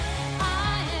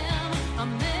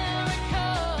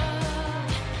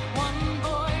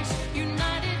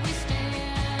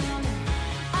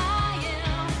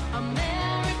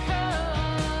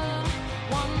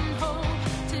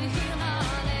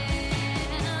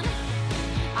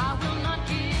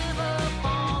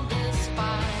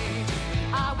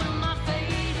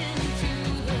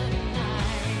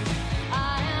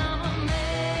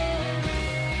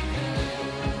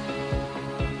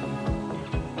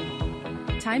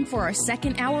time for our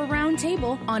second hour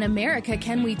roundtable on America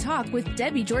Can We Talk with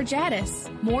Debbie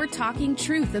Georgatos. More talking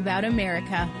truth about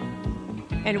America.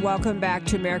 And welcome back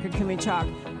to America Can We Talk.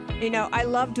 You know, I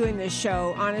love doing this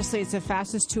show. Honestly, it's the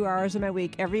fastest 2 hours of my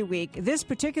week every week. This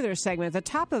particular segment, the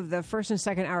top of the first and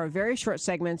second hour, very short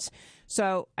segments.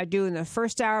 So I do in the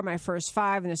first hour, my first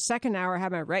 5. In the second hour, I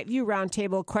have my Right View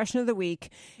Roundtable, question of the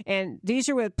week. And these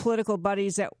are with political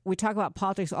buddies that we talk about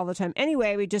politics all the time.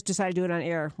 Anyway, we just decided to do it on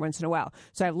air once in a while.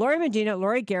 So I have Lori Medina,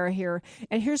 Lori Guerra here.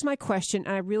 And here's my question.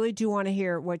 And I really do want to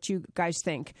hear what you guys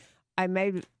think. I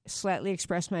may slightly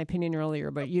express my opinion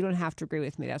earlier, but you don't have to agree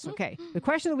with me. That's okay. The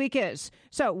question of the week is,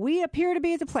 so we appear to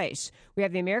be at the place. We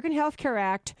have the American Health Care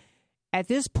Act. At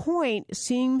this point,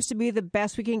 seems to be the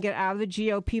best we can get out of the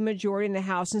GOP majority in the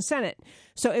House and Senate.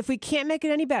 So if we can't make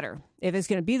it any better, if it's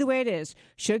going to be the way it is,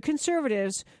 should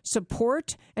conservatives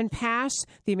support and pass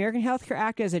the American Health Care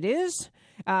Act as it is?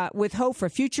 With hope for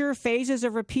future phases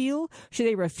of repeal? Should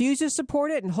they refuse to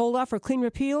support it and hold off for clean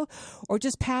repeal? Or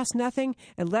just pass nothing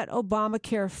and let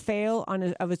Obamacare fail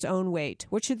of its own weight?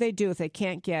 What should they do if they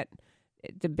can't get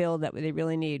the bill that they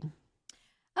really need?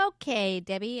 Okay,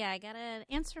 Debbie, I got an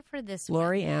answer for this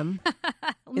Lori one.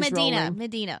 M.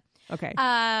 Medina. Okay.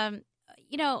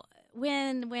 You know,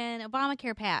 when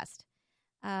Obamacare passed,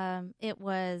 it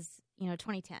was,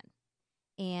 2010.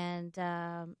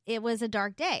 And it was a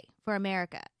dark day for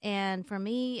America. And for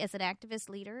me, as an activist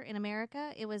leader in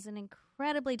America, it was an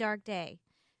incredibly dark day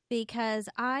because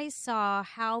I saw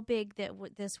how big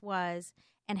this was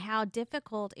and how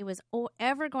difficult it was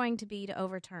ever going to be to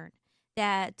overturn.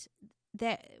 That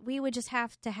we would just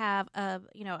have to have a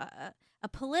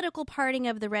political parting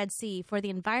of the Red Sea for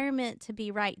the environment to be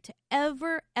right to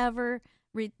ever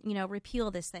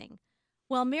repeal this thing.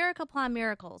 Well, miracle upon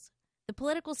miracles. The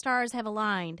political stars have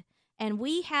aligned, and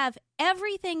we have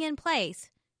everything in place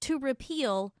to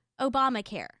repeal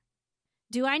Obamacare.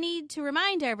 Do I need to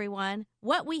remind everyone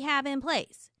what we have in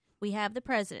place? We have the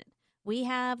president. We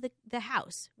have the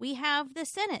House. We have the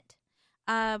Senate.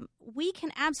 We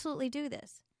can absolutely do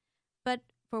this. But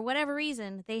for whatever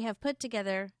reason, they have put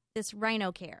together this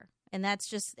RhinoCare. And that's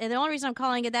just, and the only reason I'm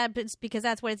calling it that is because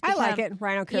that's what it's become. I like it.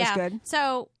 RhinoCare is good.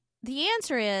 So the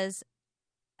answer is,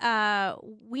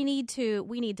 we need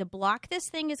to block this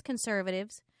thing as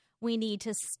conservatives. We need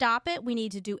to stop it. We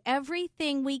need to do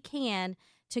everything we can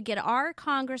to get our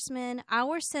congressmen,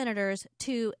 our senators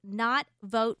to not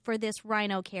vote for this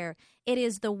RhinoCare. It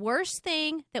is the worst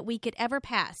thing that we could ever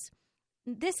pass.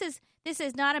 This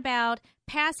is not about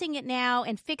passing it now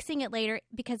and fixing it later,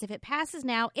 because if it passes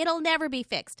now, it'll never be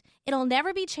fixed. It'll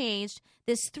never be changed.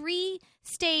 This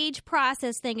 3-stage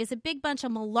process thing is a big bunch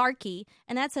of malarkey,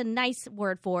 and that's a nice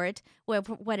word for it,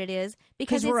 what it is,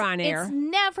 because we're on air. It's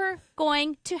never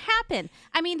going to happen.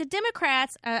 I mean, the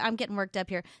Democrats, I'm getting worked up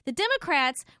here. The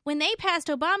Democrats, when they passed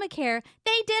Obamacare,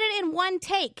 they did it in one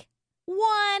take.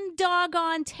 One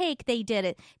doggone take they did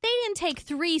it. They didn't take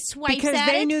 3 swipes because at it.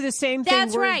 Because they knew the same thing.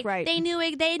 That's right. They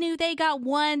knew they got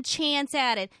one chance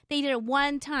at it. They did it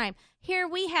one time. Here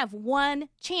we have one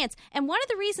chance. And one of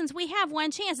the reasons we have one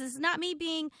chance, this is not me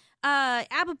being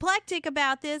apoplectic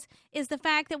about this, is the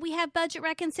fact that we have budget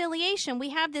reconciliation. We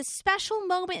have this special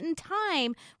moment in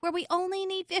time where we only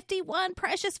need 51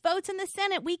 precious votes in the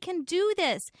Senate. We can do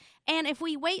this. And if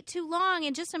we wait too long,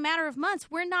 in just a matter of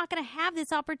months, we're not going to have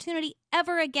this opportunity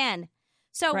ever again.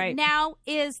 So Now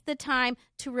is the time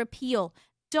to repeal.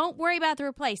 Don't worry about the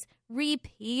replace.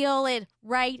 Repeal it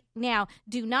right now.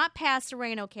 Do not pass the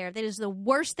RhinoCare. That is the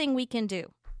worst thing we can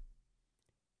do.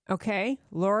 Okay.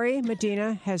 Lori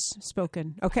Medina has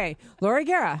spoken. Okay. Lori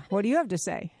Guerra, what do you have to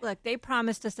say? Look, they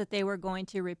promised us that they were going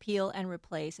to repeal and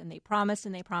replace, and they promised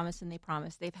and they promised and they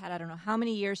promised. They've had, I don't know how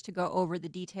many years to go over the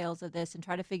details of this and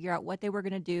try to figure out what they were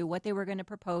going to do, what they were going to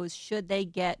propose, should they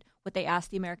get what they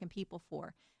asked the American people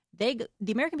for. The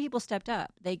American people stepped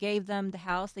up. They gave them the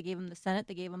House, they gave them the Senate,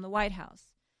 they gave them the White House.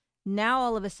 Now,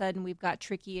 all of a sudden, we've got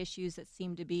tricky issues that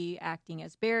seem to be acting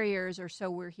as barriers, or so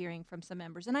we're hearing from some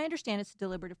members. And I understand it's a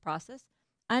deliberative process.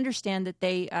 I understand that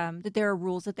that there are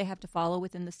rules that they have to follow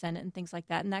within the Senate and things like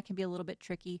that, and that can be a little bit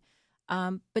tricky.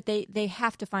 But they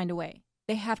have to find a way.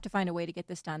 They have to find a way to get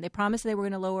this done. They promised they were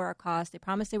going to lower our costs. They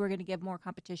promised they were going to give more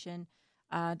competition,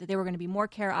 that there were going to be more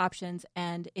care options.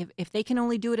 And if they can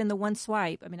only do it in the one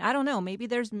swipe, I mean, I don't know.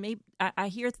 I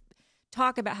hear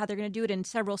talk about how they're going to do it in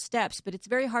several steps, but it's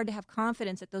very hard to have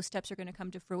confidence that those steps are going to come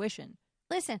to fruition.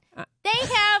 Listen, they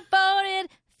have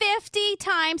voted 50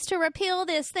 times to repeal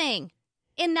this thing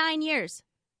in 9 years.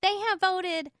 They have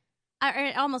voted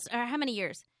how many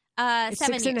years? 7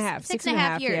 years.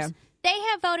 6.5 years. Yeah. They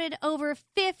have voted over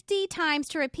 50 times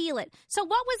to repeal it. So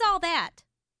what was all that?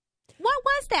 What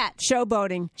was that?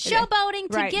 Showboating. Showboating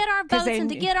to Right. get our 'Cause votes and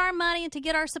to get our money and to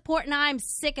get our support, and I'm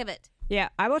sick of it. Yeah,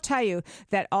 I will tell you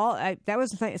that that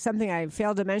was something I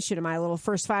failed to mention in my little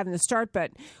first five in the start.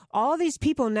 But all these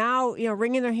people now,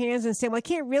 wringing their hands and saying, "Well, I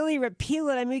can't really repeal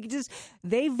it." I mean,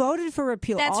 they voted for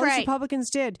repeal. That's all right. these Republicans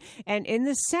did, and in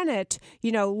the Senate,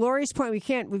 Lori's point,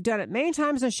 we've done it many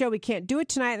times on the show. We can't do it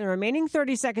tonight in the remaining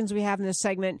 30 seconds we have in this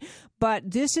segment.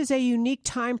 But this is a unique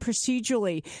time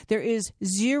procedurally. There is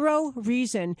zero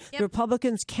reason the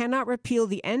Republicans cannot repeal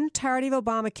the entirety of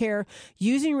Obamacare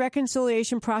using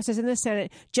reconciliation process in the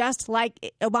Senate, just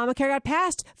like Obamacare got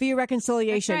passed via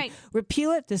reconciliation. That's right.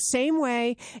 Repeal it the same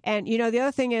way. And, the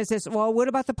other thing is this, well, what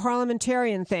about the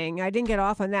parliamentarian thing? I didn't get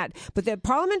off on that. But the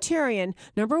parliamentarian,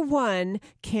 number one,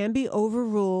 can be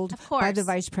overruled by the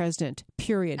vice president,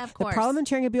 period. Of course. The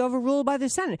parliamentarian can be overruled by the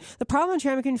Senate. The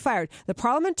parliamentarian can be fired. The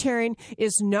parliamentarian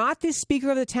is not the Speaker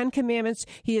of the Ten Commandments.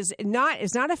 He is not.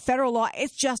 It's not a federal law.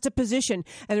 It's just a position.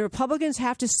 And the Republicans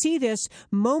have to see this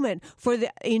moment for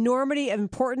the enormity of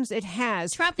importance it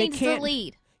has. Trump needs to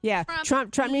lead. Yeah,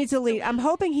 Trump needs to lead. I'm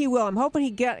hoping he will. I'm hoping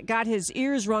he got his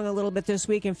ears wrung a little bit this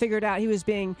week and figured out he was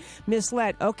being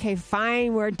misled. Okay,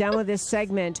 fine. We're done with this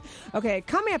segment. Okay,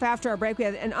 coming up after our break, we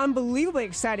have an unbelievably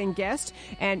exciting guest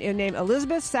named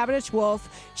Elizabeth Sabadich Wolf.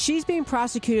 She's being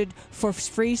prosecuted for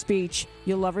free speech.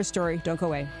 You'll love her story. Don't go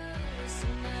away.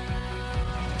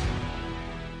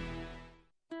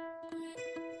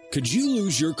 Could you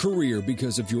lose your career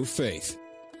because of your faith?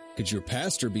 Could your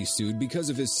pastor be sued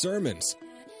because of his sermons?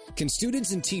 Can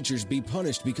students and teachers be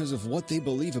punished because of what they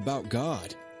believe about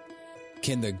God?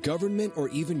 Can the government or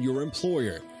even your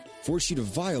employer force you to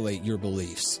violate your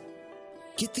beliefs?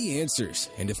 Get the answers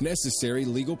and, if necessary,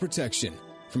 legal protection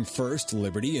from First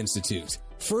Liberty Institute.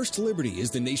 First Liberty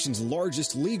is the nation's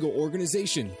largest legal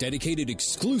organization dedicated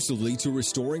exclusively to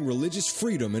restoring religious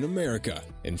freedom in America.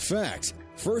 In fact,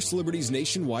 First Liberty's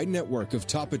nationwide network of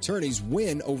top attorneys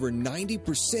win over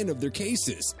 90% of their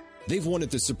cases. They've won at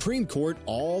the Supreme Court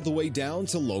all the way down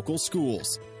to local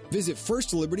schools. Visit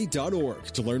firstliberty.org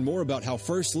to learn more about how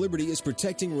First Liberty is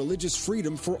protecting religious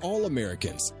freedom for all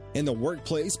Americans in the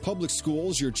workplace, public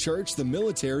schools, your church, the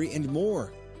military, and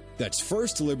more. That's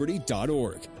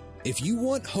firstliberty.org. If you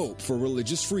want hope for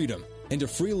religious freedom and a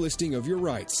free listing of your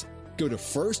rights, go to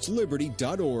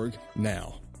firstliberty.org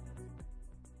now.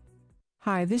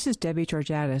 Hi, this is Debbie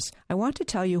Georgatos. I want to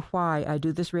tell you why I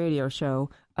do this radio show,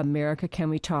 America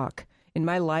Can We Talk. In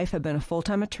my life, I've been a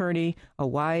full-time attorney, a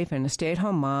wife, and a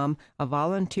stay-at-home mom, a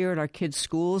volunteer at our kids'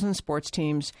 schools and sports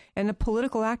teams, and a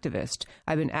political activist.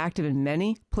 I've been active in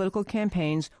many political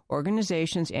campaigns,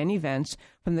 organizations, and events,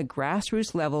 from the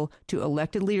grassroots level to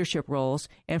elected leadership roles,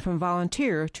 and from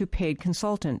volunteer to paid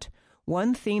consultant.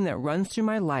 One theme that runs through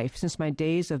my life since my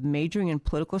days of majoring in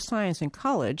political science in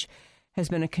college has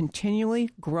been a continually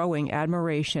growing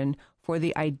admiration for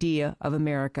the idea of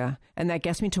America. And that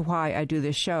gets me to why I do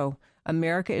this show.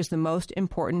 America is the most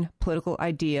important political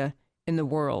idea in the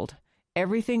world.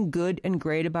 Everything good and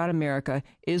great about America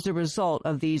is the result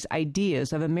of these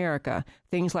ideas of America.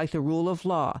 Things like the rule of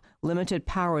law, limited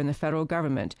power in the federal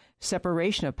government,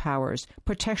 separation of powers,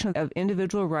 protection of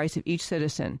individual rights of each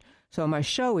citizen. So on my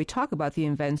show, we talk about the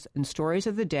events and stories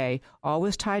of the day,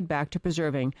 always tied back to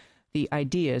preserving the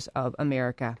ideas of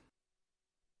America.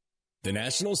 The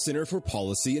National Center for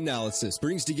Policy Analysis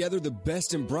brings together the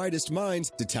best and brightest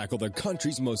minds to tackle the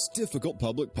country's most difficult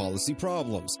public policy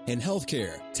problems in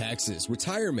healthcare, taxes,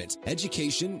 retirement,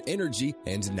 education, energy,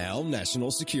 and now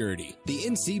national security. The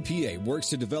NCPA works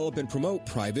to develop and promote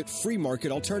private, free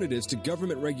market alternatives to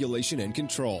government regulation and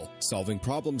control, solving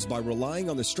problems by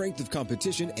relying on the strength of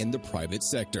competition in the private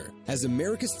sector. As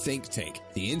America's think tank,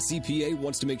 the NCPA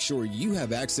wants to make sure you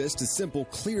have access to simple,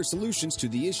 clear solutions to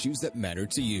the issues that matter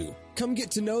to you. Come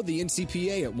get to know the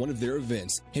NCPA at one of their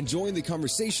events and join the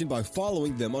conversation by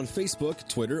following them on Facebook,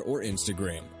 Twitter, or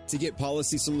Instagram. To get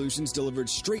policy solutions delivered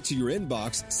straight to your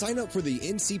inbox, sign up for the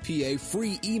NCPA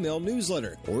free email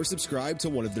newsletter or subscribe to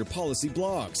one of their policy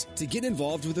blogs. To get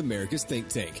involved with America's think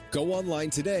tank, go online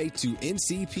today to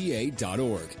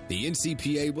ncpa.org. The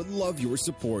NCPA would love your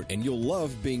support, and you'll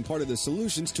love being part of the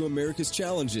solutions to America's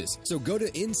challenges. So go to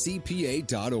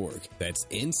ncpa.org. That's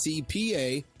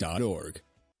ncpa.org.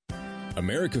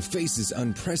 America faces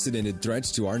unprecedented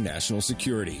threats to our national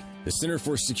security. The Center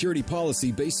for Security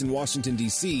Policy, based in Washington,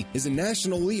 D.C., is a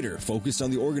national leader focused on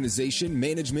the organization,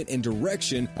 management, and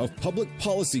direction of public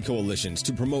policy coalitions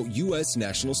to promote U.S.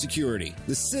 national security.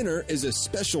 The center is a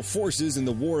special forces in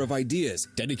the war of ideas,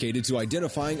 dedicated to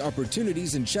identifying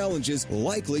opportunities and challenges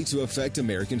likely to affect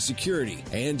American security,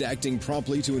 and acting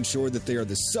promptly to ensure that they are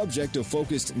the subject of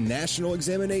focused national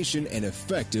examination and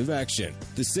effective action.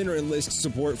 The center enlists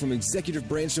support from executive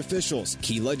branch officials,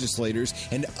 key legislators,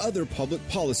 and other public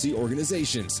policy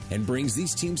organizations, and brings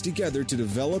these teams together to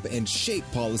develop and shape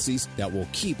policies that will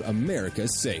keep America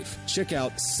safe. Check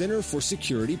out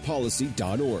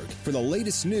centerforsecuritypolicy.org for the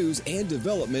latest news and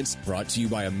developments, brought to you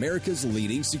by America's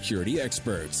leading security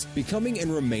experts. Becoming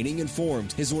and remaining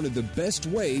informed is one of the best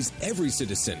ways every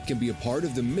citizen can be a part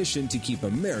of the mission to keep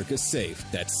America safe.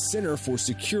 That's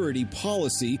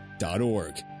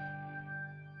centerforsecuritypolicy.org.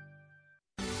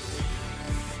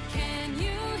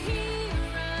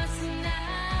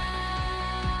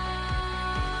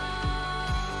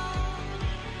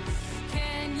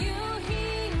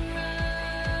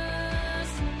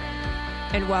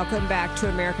 And welcome back to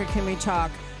America Can We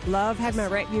Talk. Love had my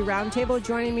Right View Roundtable.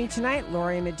 Joining me tonight,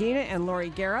 Lori Medina and Lori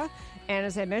Guerra. And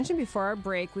as I mentioned before our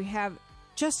break, we have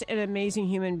just an amazing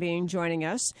human being joining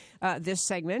us this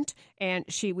segment. And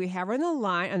we have her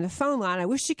on the phone line. I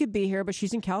wish she could be here, but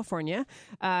she's in California.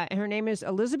 And her name is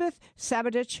Elizabeth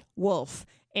Sabadich Wolf.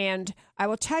 And I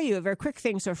will tell you a very quick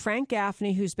thing. So Frank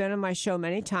Gaffney, who's been on my show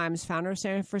many times, founder of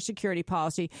Center for Security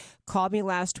Policy, called me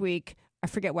last week. I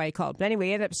forget why he called. But anyway,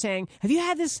 he ended up saying, have you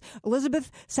had this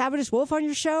Elizabeth Sabadich Wolf on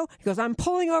your show? He goes, I'm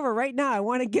pulling over right now. I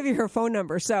want to give you her phone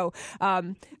number. So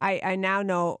I now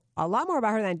know a lot more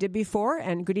about her than I did before.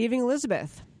 And good evening,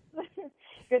 Elizabeth.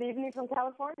 Good evening from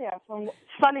California, from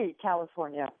sunny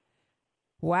California.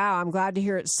 Wow, I'm glad to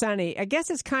hear it's sunny. I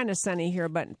guess it's kind of sunny here,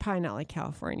 but probably not like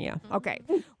California. Okay.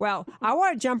 Well, I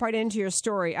want to jump right into your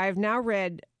story. I've now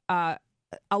read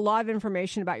a lot of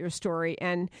information about your story,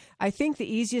 and I think the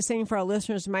easiest thing for our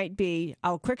listeners might be,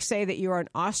 I'll quick say that you are an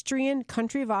Austrian,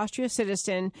 country of Austria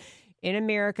citizen in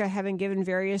America, having given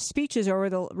various speeches over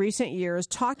the recent years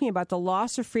talking about the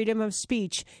loss of freedom of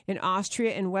speech in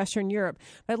Austria and Western Europe.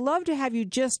 I'd love to have you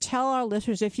just tell our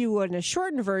listeners, if you would, in a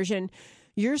shortened version,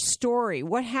 your story.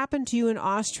 What happened to you in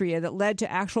Austria that led to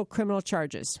actual criminal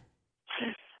charges?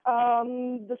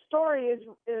 The story is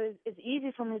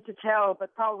easy for me to tell,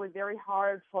 but probably very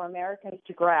hard for Americans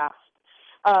to grasp,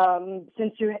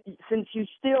 since you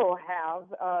still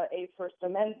have a First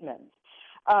Amendment.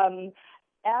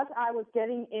 As I was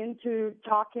getting into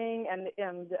talking and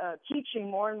teaching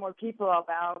more and more people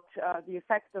about the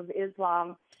effects of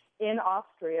Islam in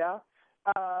Austria,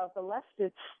 the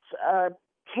leftists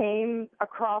came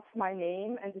across my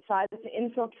name and decided to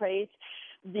infiltrate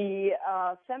the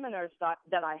seminars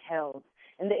that I held.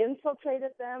 And they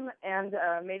infiltrated them and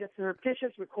made a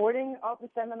surreptitious recording of the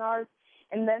seminars,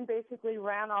 and then basically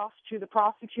ran off to the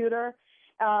prosecutor,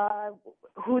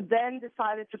 who then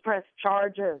decided to press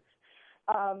charges.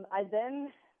 I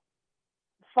then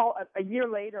saw a year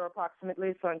later,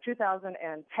 approximately, so in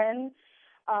 2010,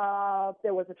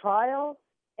 there was a trial,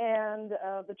 and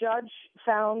the judge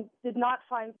did not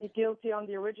find me guilty on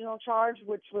the original charge,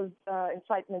 which was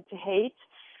incitement to hate.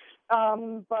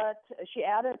 But she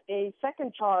added a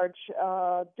second charge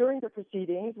during the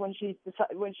proceedings when she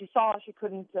saw she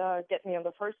couldn't get me on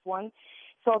the first one.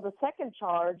 So the second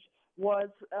charge was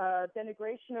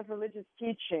denigration of religious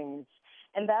teachings,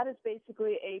 and that is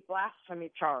basically a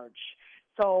blasphemy charge.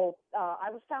 So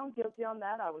I was found guilty on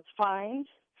that. I was fined.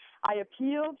 I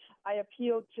appealed.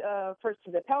 First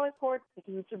to the appellate court,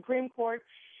 to the Supreme Court.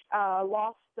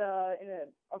 Lost,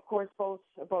 of course, both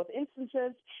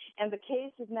instances, and the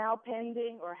case is now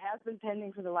pending, or has been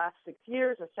pending for the last 6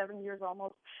 years or 7 years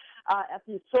almost, at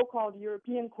the so-called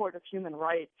European Court of Human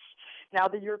Rights. Now,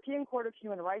 the European Court of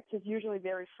Human Rights is usually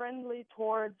very friendly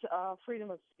towards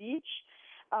freedom of speech,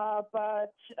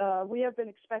 but we have been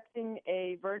expecting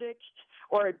a verdict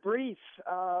or a brief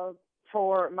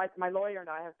for my lawyer and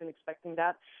I have been expecting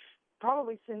that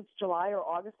probably since July or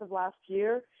August of last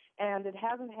year, and it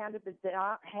has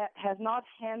not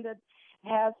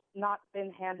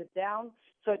been handed down.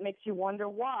 So it makes you wonder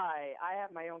why. I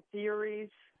have my own theories.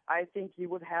 I think you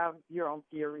would have your own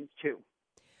theories too.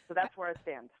 So that's where I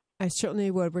stand. I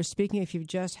certainly would. We're speaking, if you've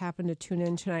just happened to tune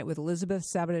in tonight, with Elizabeth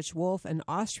Sabadich Wolf, an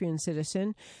Austrian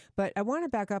citizen. But I want to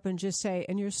back up and just say,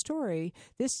 in your story,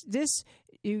 this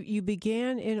you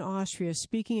began in Austria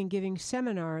speaking and giving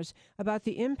seminars about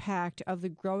the impact of the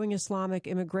growing Islamic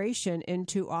immigration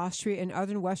into Austria and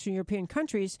other Western European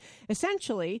countries,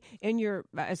 essentially in your,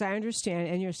 as I understand,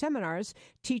 in your seminars,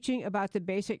 teaching about the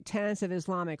basic tenets of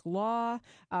Islamic law,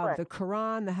 of the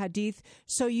Quran, the Hadith.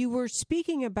 So you were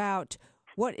speaking about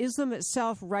what Islam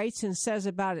itself writes and says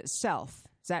about itself.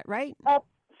 Is that right?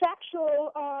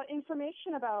 Factual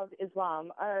information about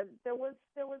Islam. There was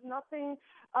nothing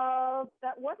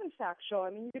that wasn't factual.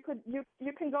 I mean,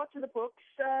 you can go to the books,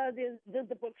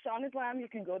 the books on Islam. You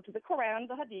can go to the Quran,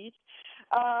 the Hadith,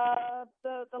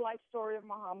 the life story of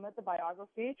Muhammad, the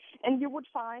biography, and you would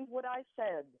find what I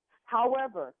said.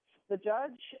 However, the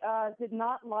judge did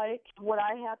not like what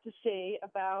I had to say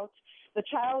about the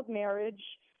child marriage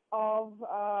of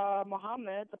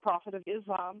Muhammad, the Prophet of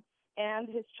Islam, and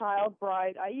his child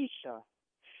bride Aisha.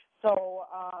 So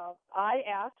I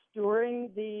asked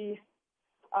during the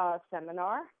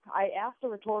seminar, I asked a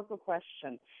rhetorical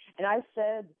question, and I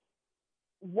said,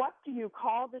 what do you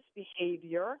call this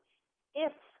behavior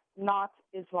if not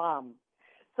Islam?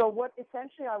 So what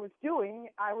essentially I was doing,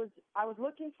 I was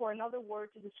looking for another word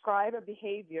to describe a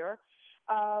behavior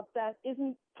that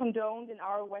isn't condoned in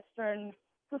our Western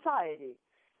society.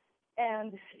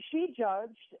 And she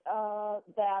judged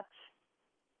that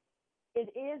it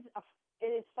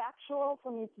is factual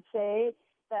for me to say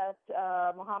that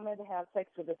Muhammad had sex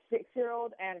with a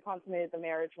 6-year-old and consummated the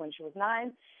marriage when she was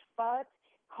 9, but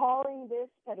calling this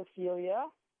pedophilia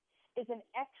is an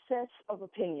excess of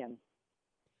opinion.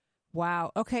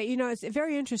 Wow. Okay. You know, it's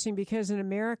very interesting because in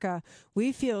America,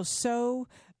 we feel so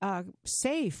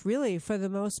safe, really, for the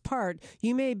most part.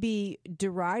 You may be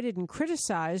derided and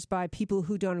criticized by people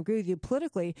who don't agree with you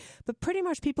politically, but pretty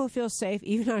much people feel safe,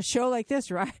 even on a show like this,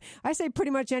 right? I say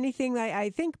pretty much anything that I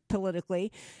think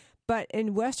politically. But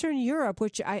in Western Europe,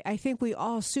 which I think we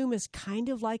all assume is kind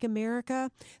of like America,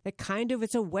 that kind of,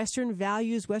 it's a Western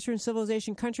values, Western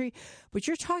civilization country. But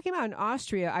you're talking about in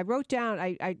Austria. I wrote down,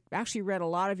 I actually read a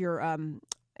lot of your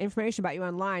information about you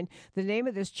online. The name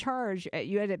of this charge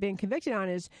you had been convicted on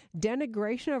is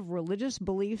denigration of religious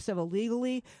beliefs of a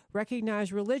legally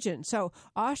recognized religion. So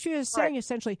Austria is saying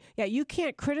essentially, yeah, you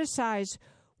can't criticize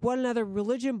what another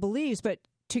religion believes, but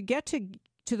to get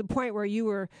to the point where you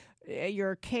were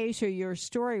your case or your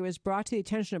story was brought to the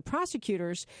attention of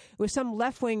prosecutors with some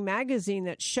left-wing magazine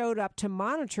that showed up to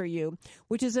monitor you,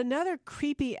 which is another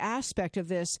creepy aspect of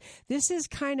this. This is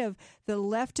kind of the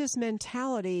leftist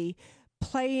mentality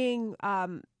playing,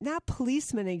 not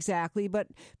policeman exactly, but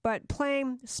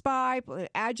playing spy,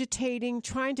 agitating,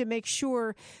 trying to make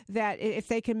sure that if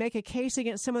they can make a case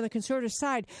against someone on the conservative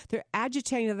side, they're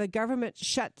agitating that the government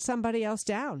shut somebody else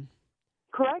down.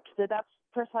 Correct. That's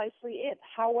precisely it.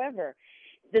 However,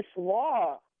 this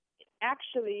law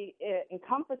actually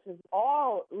encompasses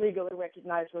all legally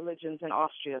recognized religions in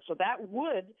Austria. So that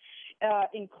would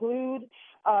include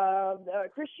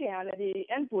Christianity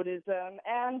and Buddhism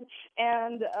and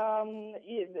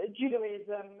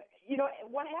Judaism,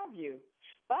 what have you.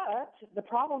 But the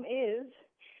problem is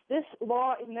this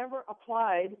law is never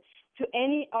applied to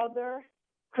any other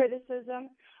criticism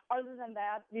other than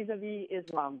that vis-a-vis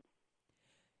Islam.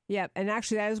 Yeah, and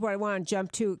actually that is what I want to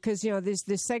jump to because,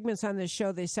 these segments on this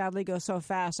show, they sadly go so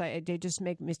fast. They just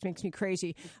makes me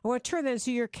crazy. I want to turn then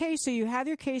to your case. So you have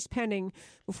your case pending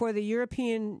before the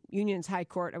European Union's High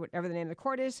Court, or whatever the name of the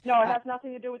court is. No, it has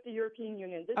nothing to do with the European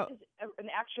Union. This is an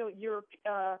actual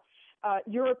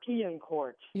European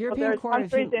court. There's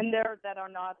countries in there that are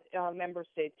not member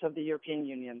states of the European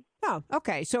Union. Oh,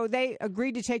 okay. So they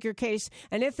agreed to take your case,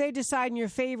 and if they decide in your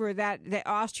favor, that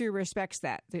Austria respects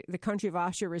that, the country of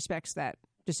Austria respects that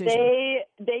decision.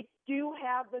 They do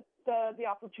have the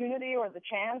opportunity or the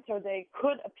chance, or they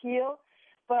could appeal.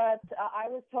 But I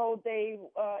was told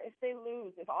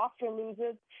if Austria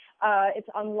loses, it's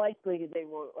unlikely they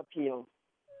will appeal,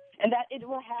 and that it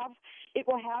will have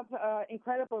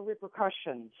incredible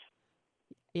repercussions.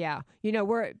 Yeah.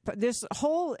 This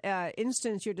whole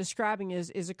instance you're describing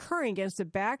is occurring against the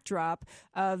backdrop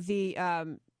of the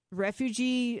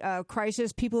refugee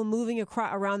crisis, people moving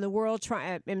around the world,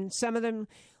 and some of them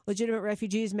legitimate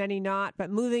refugees, many not, but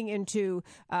moving into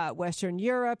Western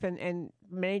Europe and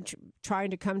many trying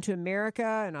to come to America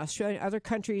and Australia and other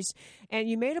countries. And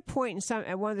you made a point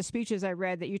in one of the speeches I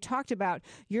read that you talked about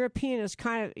Europe is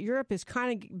kind of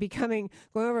going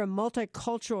over a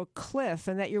multicultural cliff,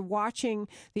 and that you're watching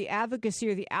the advocacy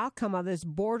or the outcome of this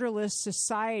borderless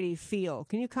society feel.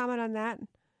 Can you comment on that?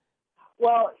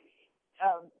 Well,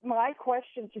 my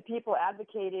question to people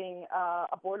advocating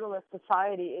a borderless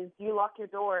society is, do you lock your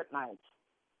door at night?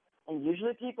 And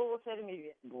usually people will say to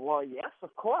me, well, yes,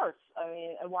 of course. I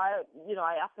mean, why,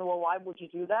 I ask them, well, why would you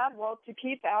do that? Well, to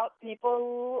keep out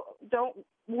people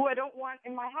who I don't want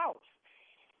in my house.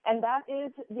 And that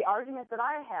is the argument that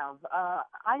I have.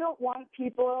 I don't want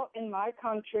people in my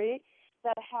country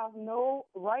that have no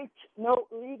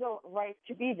legal right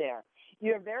to be there.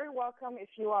 You're very welcome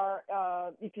if you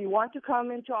want to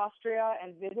come into Austria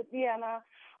and visit Vienna.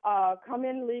 Come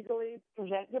in legally,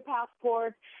 present your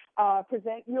passport,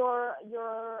 present your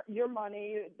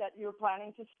money that you're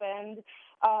planning to spend.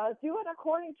 Do it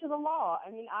according to the law.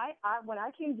 I mean, I when I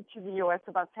came to the U.S.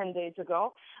 about 10 days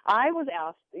ago, I was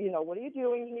asked, what are you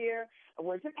doing here?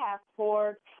 Where's your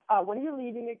passport? When are you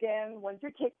leaving again? Where's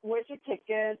your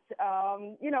ticket?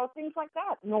 Things like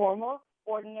that. Normal,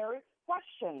 ordinary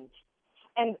questions.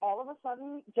 And all of a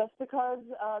sudden, just because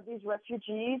these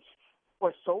refugees,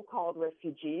 or so-called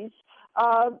refugees,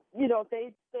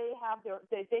 they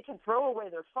can throw away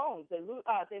their phones. They lose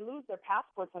their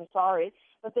passports. I'm sorry,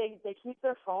 but they keep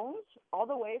their phones all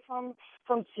the way from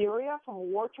Syria,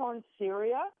 from war-torn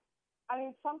Syria. I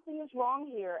mean, something is wrong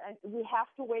here, and we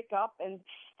have to wake up and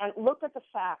look at the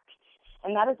facts.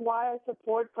 And that is why I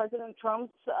support President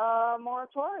Trump's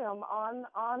moratorium on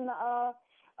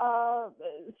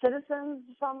citizens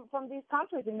from these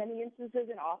countries. In many instances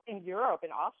in Europe,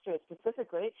 in Austria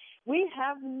specifically, we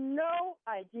have no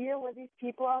idea where these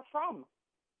people are from.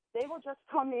 They will just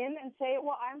come in and say,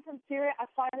 well, I'm from Syria,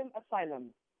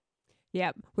 asylum.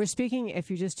 Yeah, we're speaking,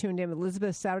 if you just tuned in, with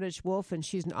Elizabeth Saudich-Wolf, and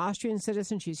she's an Austrian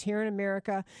citizen. She's here in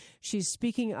America. She's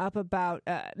speaking up about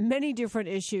many different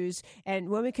issues. And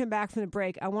when we come back from the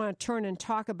break, I want to turn and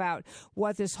talk about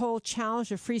what this whole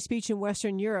challenge of free speech in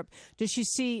Western Europe, does she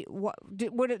see,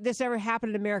 would this ever happen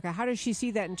in America? How does she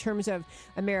see that in terms of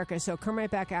America? So come right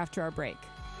back after our break.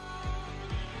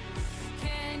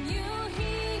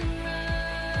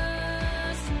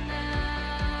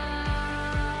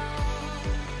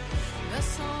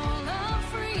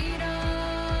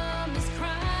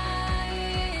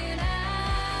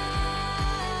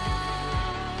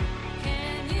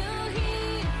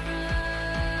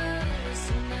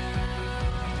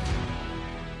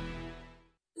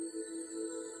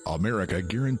 America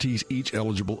guarantees each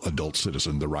eligible adult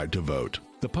citizen the right to vote.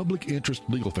 The Public Interest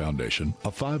Legal Foundation,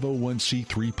 a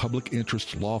 501c3 public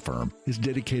interest law firm, is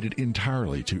dedicated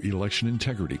entirely to election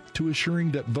integrity, to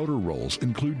assuring that voter rolls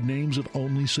include names of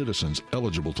only citizens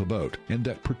eligible to vote, and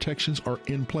that protections are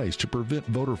in place to prevent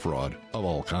voter fraud of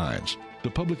all kinds. The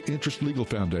Public Interest Legal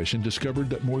Foundation discovered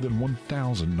that more than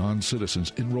 1,000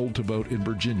 non-citizens enrolled to vote in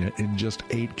Virginia in just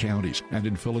 8 counties, and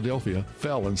in Philadelphia,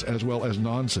 felons as well as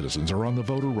non-citizens are on the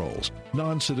voter rolls.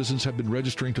 Non-citizens have been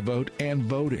registering to vote and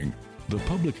voting. The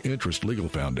Public Interest Legal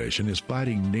Foundation is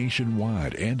fighting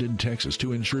nationwide and in Texas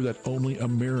to ensure that only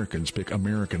Americans pick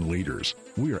American leaders.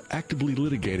 We are actively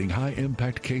litigating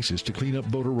high-impact cases to clean up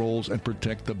voter rolls and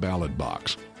protect the ballot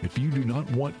box. If you do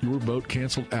not want your vote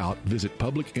canceled out, visit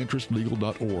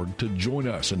publicinterestlegal.org to join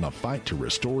us in the fight to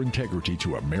restore integrity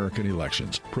to American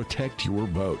elections. Protect your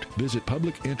vote. Visit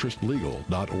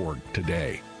publicinterestlegal.org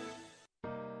today.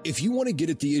 If you want to get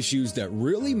at the issues that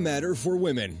really matter for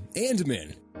women and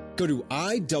men, go to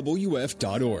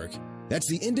IWF.org. That's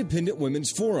the Independent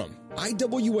Women's Forum.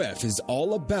 IWF is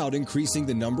all about increasing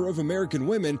the number of American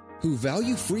women who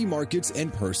value free markets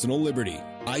and personal liberty.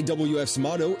 IWF's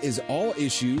motto is all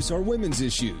issues are women's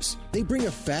issues. They bring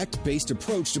a fact-based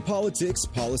approach to politics,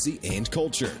 policy, and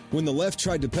culture. When the left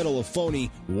tried to peddle a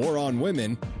phony war on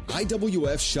women,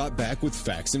 IWF shot back with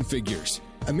facts and figures.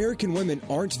 American women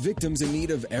aren't victims in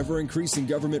need of ever-increasing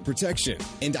government protection,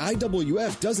 and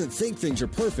IWF doesn't think things are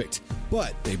perfect,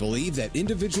 but they believe that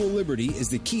individual liberty is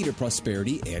the key to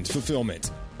prosperity and fulfillment.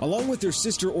 Along with their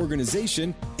sister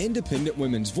organization, Independent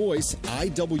Women's Voice,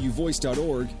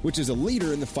 IWVoice.org, which is a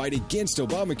leader in the fight against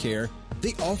Obamacare,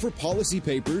 they offer policy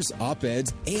papers,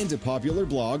 op-eds, and a popular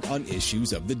blog on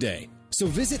issues of the day. So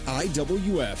visit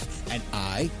IWF at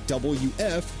IWF.org.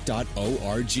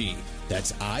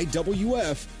 That's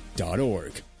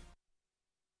IWF.org.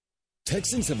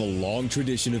 Texans have a long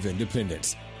tradition of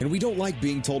independence, and we don't like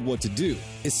being told what to do,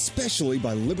 especially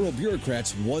by liberal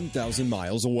bureaucrats 1,000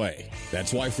 miles away.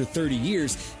 That's why for 30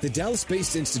 years, the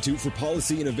Dallas-based Institute for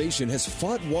Policy Innovation has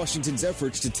fought Washington's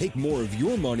efforts to take more of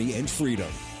your money and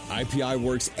freedom. IPI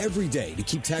works every day to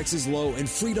keep taxes low and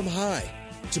freedom high,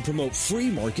 to promote free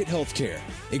market health care,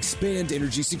 expand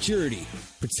energy security,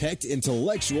 protect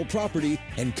intellectual property,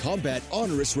 and combat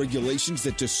onerous regulations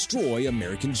that destroy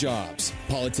American jobs.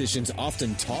 Politicians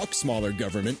often talk smaller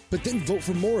government, but then vote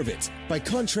for more of it. By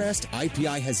contrast,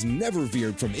 IPI has never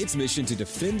veered from its mission to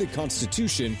defend the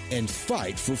Constitution and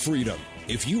fight for freedom.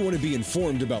 If you want to be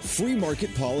informed about free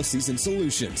market policies and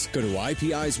solutions, go to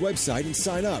IPI's website and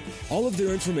sign up. All of their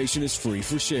information is free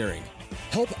for sharing.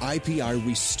 Help IPI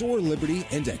restore liberty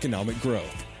and economic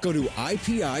growth. Go to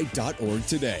IPI.org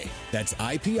today. That's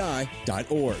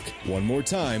IPI.org. One more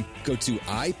time, go to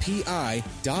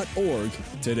IPI.org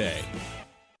today.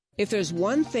 If there's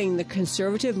one thing the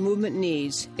conservative movement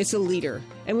needs, it's a leader.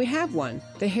 And we have one,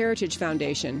 the Heritage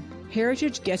Foundation.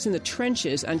 Heritage gets in the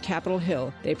trenches on Capitol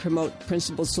Hill. They promote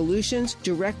principled solutions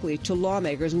directly to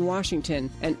lawmakers in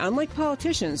Washington. And unlike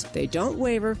politicians, they don't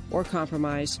waver or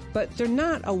compromise. But they're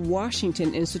not a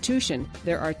Washington institution.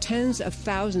 There are tens of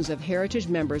thousands of Heritage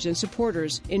members and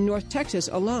supporters in North Texas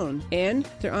alone. And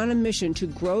they're on a mission to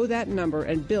grow that number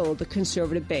and build the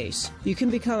conservative base. You can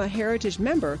become a Heritage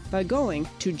member by going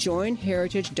to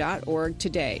joinheritage.org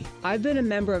today. I've been a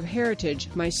member of Heritage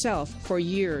myself for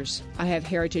years. I have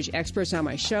Heritage experts on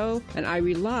my show, and I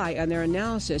rely on their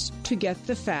analysis to get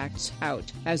the facts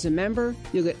out. As a member,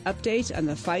 you'll get updates on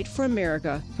the fight for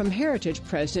America from Heritage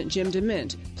President Jim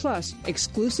DeMint, plus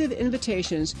exclusive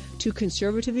invitations to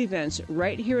conservative events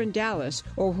right here in Dallas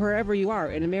or wherever you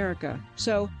are in America.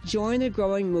 So join the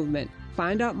growing movement.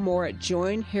 Find out more at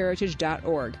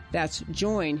joinheritage.org. That's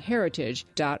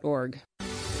joinheritage.org.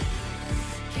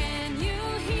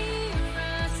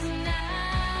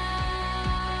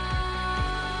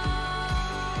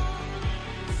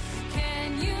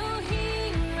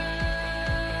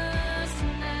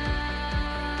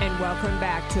 And welcome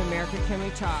back to America Can We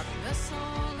Talk.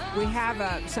 We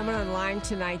have someone online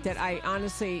tonight that I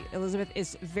honestly, Elizabeth,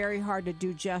 it's very hard to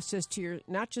do justice to your,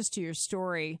 not just to your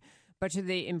story, but to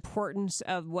the importance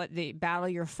of what the battle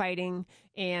you're fighting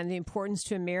and the importance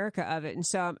to America of it. And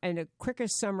so in the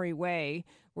quickest summary way,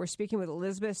 we're speaking with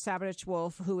Elizabeth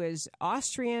Sabadich-Wolf, who is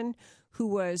Austrian, who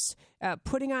was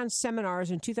putting on seminars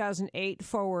in 2008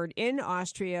 forward in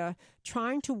Austria,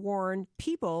 trying to warn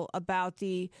people about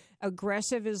the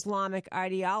aggressive Islamic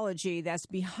ideology that's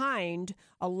behind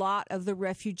a lot of the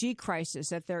refugee crisis,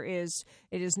 that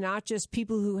it is not just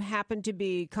people who happen to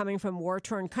be coming from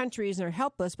war-torn countries and are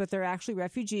helpless, but they're actually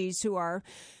refugees who are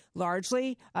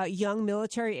largely young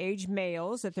military-age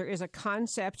males, that there is a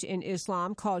concept in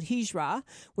Islam called hijra,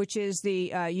 which is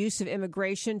the use of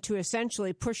immigration to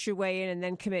essentially push your way in and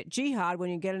then commit jihad when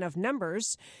you get enough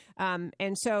numbers.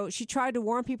 And so she tried to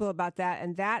warn people about that,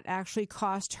 and that actually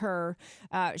cost her.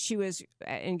 She was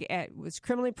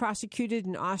criminally prosecuted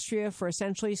in Austria for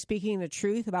essentially speaking the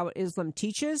truth about what Islam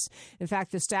teaches. In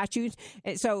fact, the statute.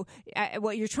 So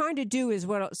what you're trying to do is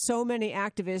what so many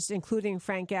activists, including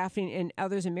Frank Gaffney and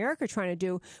others in America, are trying to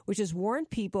do, which is warn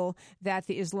people that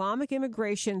the Islamic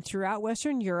immigration throughout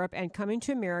Western Europe and coming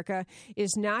to America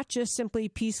is not just simply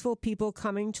peaceful people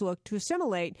coming to look to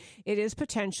assimilate. It is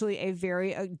potentially a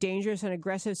very dangerous and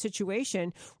aggressive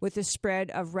situation with the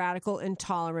spread of radical,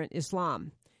 intolerant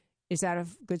Islam. Is that a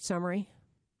good summary?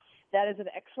 That is an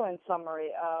excellent summary.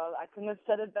 I couldn't have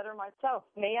said it better myself.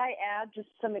 May I add just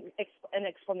an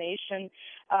explanation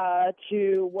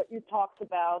to what you talked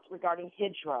about regarding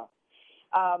hijra?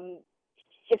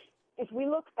 If we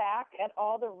look back at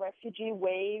all the refugee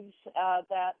waves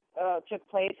that took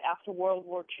place after World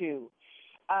War II,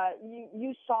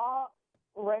 you saw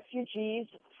refugees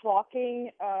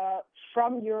flocking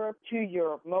from Europe to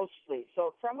Europe mostly.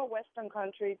 So from a Western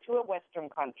country to a Western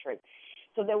country.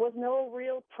 So there was no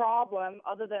real problem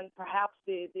other than perhaps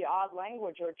the odd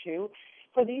language or two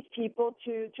for these people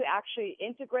to actually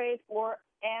integrate or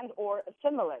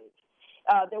assimilate.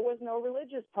 There was no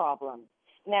religious problem.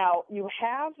 Now, you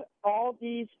have all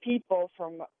these people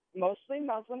from mostly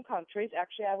Muslim countries.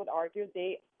 Actually, I would argue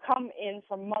they come in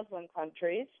from Muslim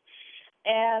countries.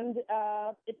 And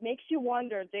it makes you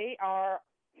wonder, they are,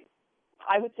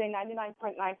 I would say,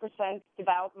 99.9%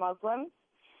 devout Muslims.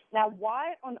 Now,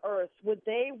 why on earth would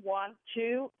they want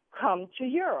to come to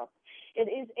Europe? It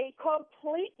is a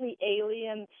completely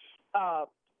alien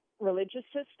religious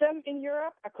system in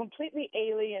Europe, a completely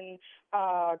alien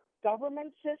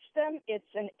government system.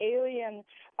 It's an alien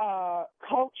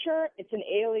culture. It's an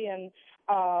alien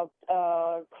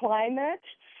climate.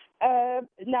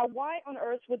 Now, why on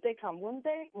earth would they come? Wouldn't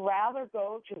they rather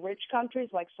go to rich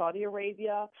countries like Saudi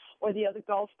Arabia or the other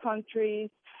Gulf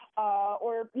countries,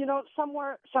 or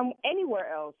anywhere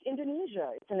else?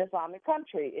 Indonesia, it's an Islamic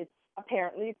country. It's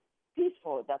apparently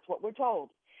peaceful. That's what we're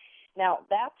told. Now,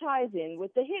 that ties in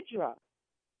with the hijra.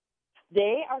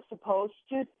 They are supposed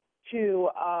to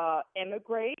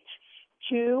emigrate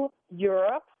to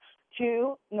Europe,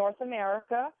 to North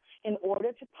America, in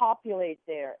order to populate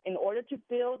there, in order to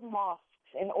build mosques,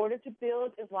 in order to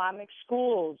build Islamic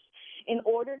schools, in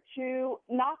order to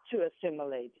not to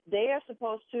assimilate. They are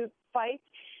supposed to fight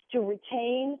to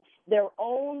retain their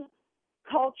own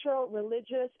cultural,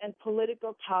 religious, and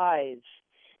political ties.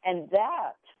 And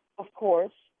that, of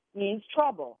course, means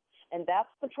trouble. And that's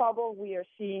the trouble we are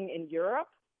seeing in Europe,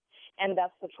 and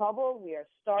that's the trouble we are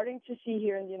starting to see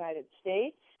here in the United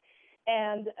States.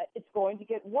 And it's going to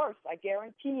get worse, I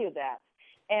guarantee you that.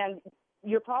 And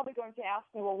you're probably going to ask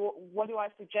me, well, what do I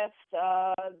suggest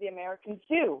the Americans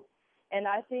do? And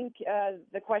I think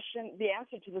the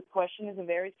answer to this question is a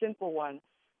very simple one.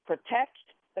 Protect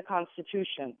the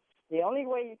Constitution. The only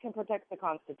way you can protect the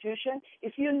Constitution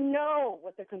if you know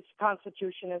what the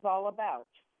Constitution is all about.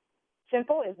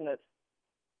 Simple, isn't it?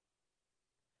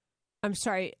 I'm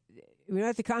sorry. We know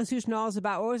what the Constitution all is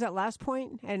about. What was that last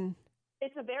point? And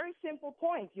it's a very simple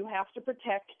point. You have to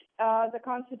protect the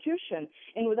Constitution.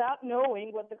 And without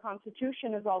knowing what the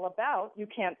Constitution is all about, you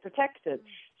can't protect it.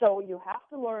 So you have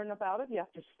to learn about it. You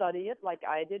have to study it like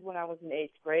I did when I was in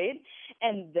 8th grade.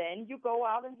 And then you go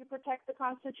out and you protect the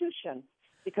Constitution.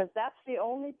 Because that's the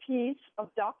only piece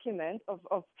of document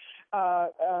it's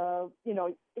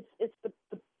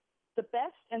the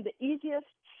best and the easiest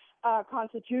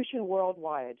constitution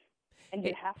worldwide, and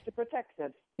you have to protect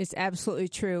it. It's absolutely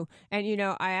true. And,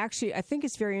 I think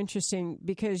it's very interesting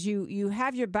because you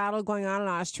have your battle going on in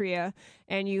Austria,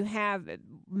 and you have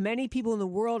many people in the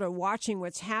world are watching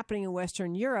what's happening in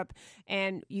Western Europe,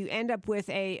 and you end up with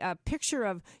a picture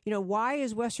of, why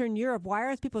is Western Europe, why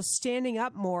aren't people standing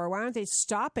up more? Why aren't they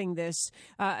stopping this?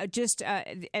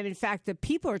 And in fact, the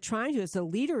people are trying to, it's the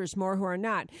leaders more who are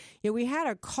not. We had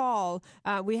a call.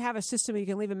 We have a system where you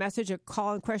can leave a message, a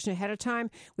call and question ahead of time.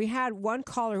 We had one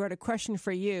caller who had a question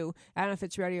for you. I don't know if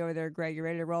it's ready over there, Greg. You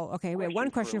ready to roll? Okay, we have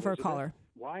one question for a caller.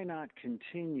 Why not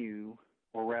continue,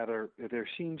 or rather, there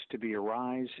seems to be a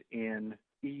rise in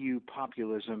EU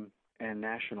populism and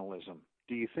nationalism.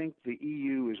 Do you think the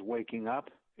EU is waking up,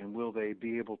 and will they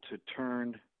be able to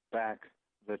turn back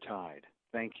the tide?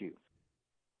 Thank you.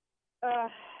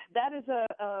 That is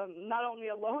not only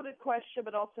a loaded question,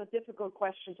 but also a difficult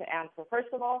question to answer. First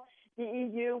of all, the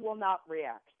EU will not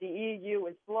react. The EU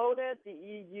is bloated. The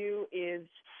EU is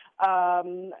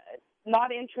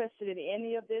not interested in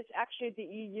any of this. Actually, the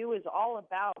EU is all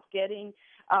about getting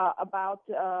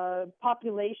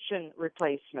population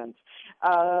replacement.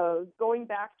 Going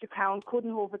back to Count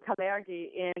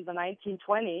Coudenhove-Kalergi in the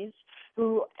 1920s,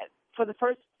 who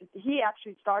he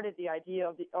actually started the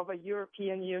idea of a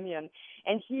European Union,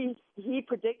 and he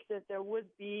predicted there would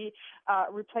be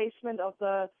replacement of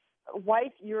the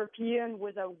white European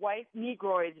with a white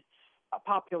Negroid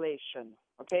population.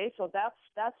 Okay, so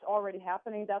that's already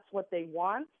happening. That's what they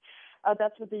want.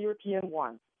 That's what the European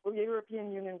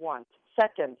Union wants.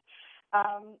 Second,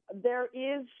 there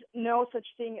is no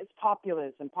such thing as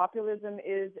populism. Populism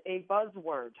is a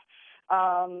buzzword.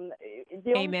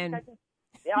 Amen.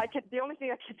 The only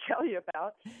thing I can tell you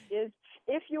about is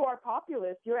if you are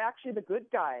populist, you're actually the good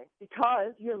guy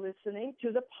because you're listening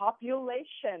to the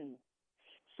population.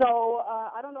 So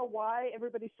I don't know why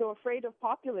everybody's so afraid of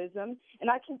populism. And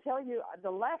I can tell you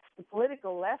the left, the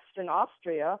political left in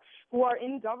Austria, who are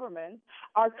in government,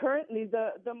 are currently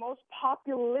the most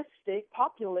populist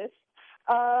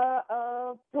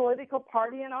political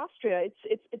party in Austria.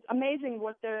 It's amazing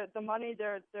what the money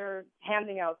they're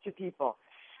handing out to people.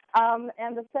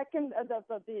 And the second,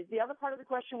 the other part of the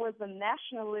question was the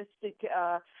nationalistic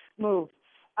move.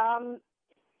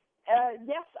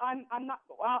 Yes, I'm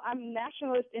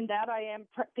nationalist in that I am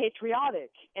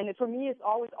patriotic, and for me, it's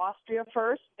always Austria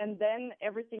first, and then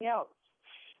everything else.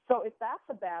 So if that's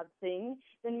a bad thing,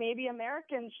 then maybe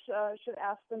Americans should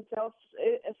ask themselves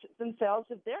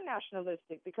if they're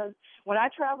nationalistic. Because when I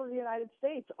travel to the United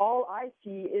States, all I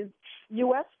see is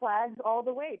U.S. flags all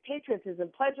the way, patriotism,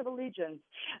 Pledge of Allegiance,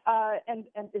 and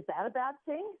is that a bad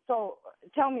thing? So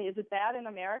tell me, is it bad in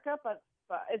America? But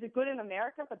is it good in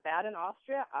America but bad in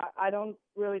Austria? I don't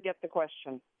really get the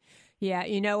question. Yeah,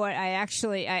 you know what? I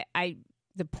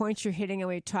the points you're hitting and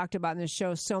we talked about in the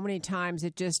show so many times,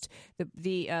 it just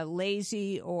the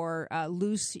lazy or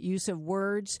loose use of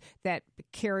words that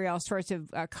carry all sorts of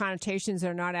connotations that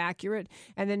are not accurate.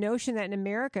 And the notion that in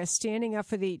America, standing up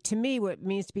for to me, what it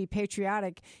means to be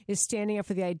patriotic is standing up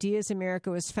for the ideas America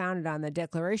was founded on, the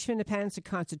Declaration of Independence, the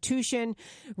Constitution,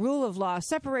 rule of law,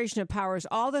 separation of powers,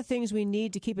 all the things we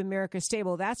need to keep America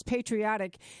stable. That's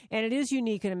patriotic, and it is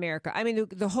unique in America. I mean,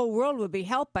 the whole world would be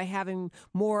helped by having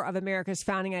more of America's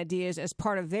founding ideas as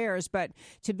part of theirs, but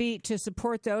to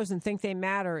support those and think they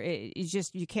matter,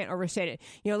 you can't overstate it.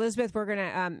 Elizabeth, we're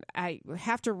gonna I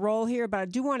have to roll here, but I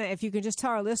do want to, if you can just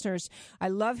tell our listeners, I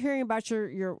love hearing about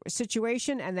your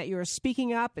situation and that you're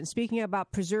speaking up and speaking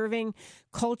about preserving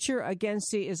culture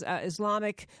against the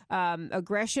Islamic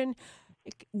aggression.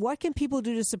 What can people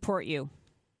do to support you?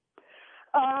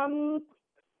 You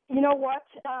know what?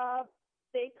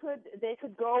 They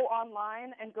could go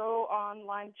online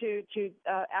to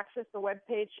access the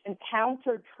webpage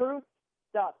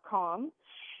EncounterTruth.com.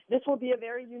 This will be a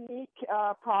very unique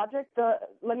project.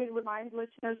 Let me remind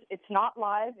listeners, it's not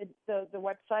live. The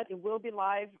website, it will be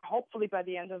live hopefully by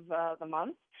the end of the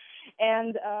month.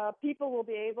 And people will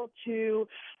be able to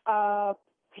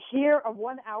hear a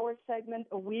 1-hour segment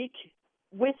a week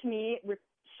with me,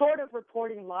 sort of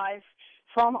reporting live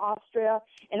from Austria.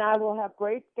 And I will have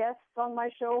great guests on my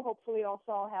show. Hopefully also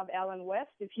I'll have Alan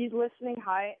West. If he's listening,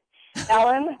 hi,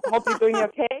 Alan. Hope you're doing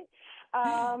okay.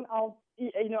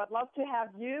 I'd love to have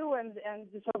you, and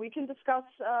so we can discuss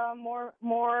more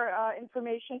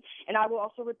information. And I will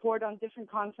also report on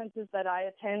different conferences that I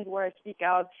attend where I speak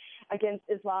out against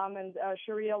Islam and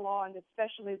Sharia law, and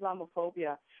especially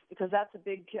Islamophobia, because that's a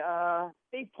big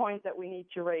point that we need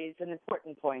to raise, an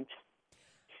important point.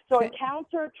 So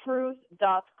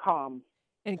EncounterTruth.com.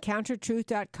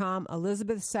 EncounterTruth.com,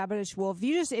 Elizabeth Sabaditch Wolff.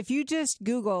 If you just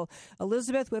Google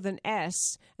Elizabeth with an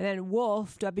S and then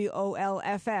Wolff,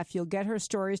 WOLFF, you'll get her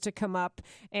stories to come up.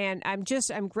 And I'm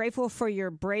grateful for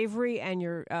your bravery and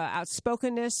your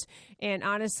outspokenness. And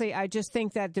honestly, I just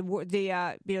think that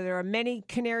there are many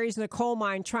canaries in the coal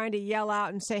mine trying to yell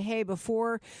out and say, hey,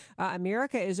 before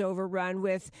America is overrun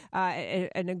with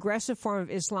an aggressive form of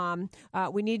Islam,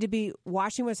 we need to be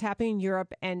watching what's happening in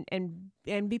Europe and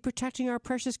be protecting our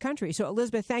precious country. So,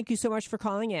 Elizabeth, thank you so much for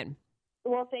calling in.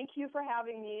 Well, thank you for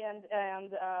having me, and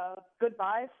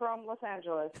goodbye from Los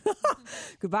Angeles.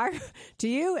 Goodbye to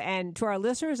you and to our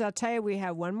listeners. I'll tell you, we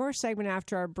have one more segment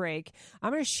after our break.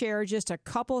 I'm going to share just a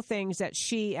couple things that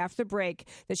after the break,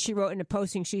 that she wrote in a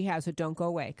posting she has, so don't go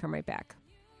away. Come right back.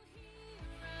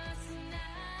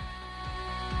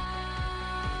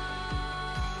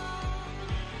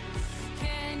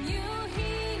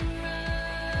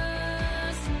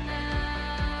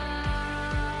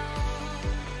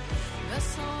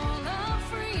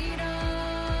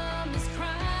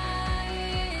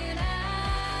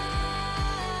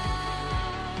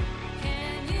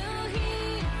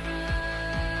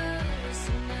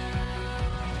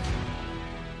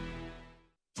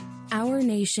 Our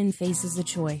nation faces a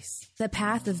choice: the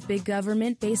path of big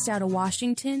government based out of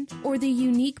Washington, or the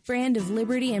unique brand of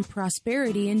liberty and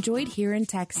prosperity enjoyed here in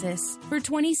Texas. For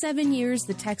 27 years,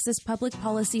 the Texas Public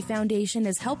Policy Foundation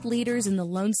has helped leaders in the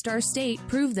Lone Star State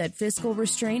prove that fiscal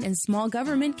restraint and small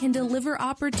government can deliver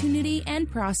opportunity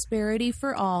and prosperity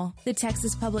for all. The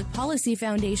Texas Public Policy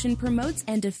Foundation promotes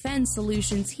and defends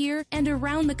solutions here and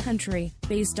around the country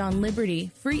based on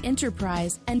liberty, free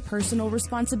enterprise, and personal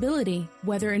responsibility.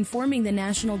 Whether informing the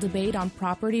national debate on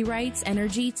property rights,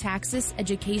 energy, taxes,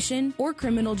 education, or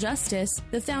criminal justice,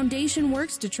 the foundation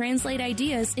works to translate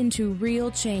ideas into real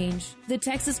change. The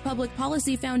Texas Public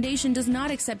Policy Foundation does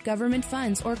not accept government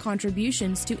funds or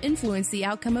contributions to influence the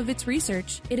outcome of its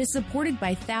research. It is supported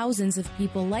by thousands of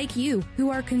people like you who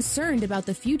are concerned about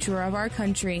the future of our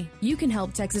country. You can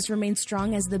help Texas remain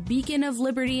strong as the beacon of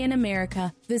liberty in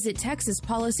America. Visit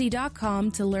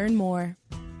TexasPolicy.com to learn more.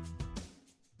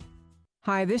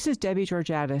 Hi, this is Debbie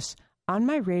Georgatos. On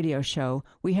my radio show,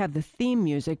 we have the theme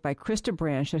music by Krista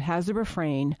Branch that has the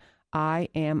refrain, I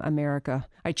am America.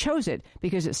 I chose it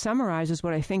because it summarizes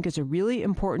what I think is a really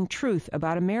important truth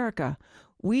about America.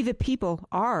 We the people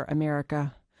are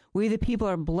America. We the people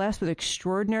are blessed with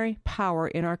extraordinary power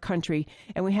in our country,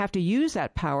 and we have to use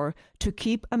that power to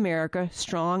keep America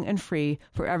strong and free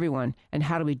for everyone. And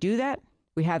how do we do that?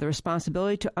 We have the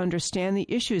responsibility to understand the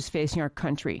issues facing our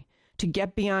country, to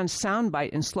get beyond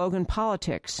soundbite and slogan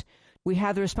politics. We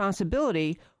have the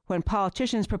responsibility, when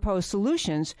politicians propose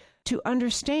solutions, to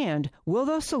understand, will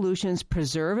those solutions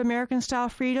preserve American-style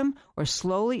freedom or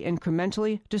slowly,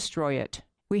 incrementally destroy it?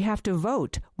 We have to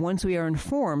vote once we are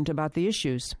informed about the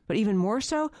issues. But even more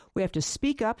so, we have to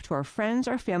speak up to our friends,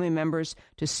 our family members,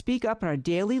 to speak up in our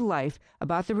daily life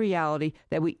about the reality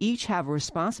that we each have a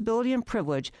responsibility and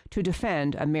privilege to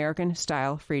defend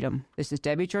American-style freedom. This is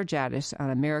Debbie Georgatos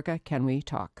on America Can We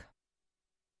Talk?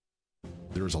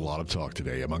 There's a lot of talk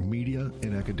today among media,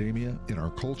 in academia, in our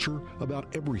culture,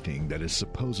 about everything that is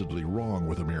supposedly wrong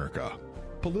with America.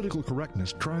 Political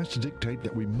correctness tries to dictate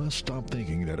that we must stop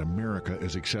thinking that America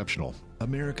is exceptional.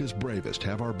 America's bravest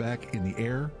have our back in the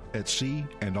air, at sea,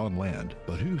 and on land.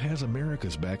 But who has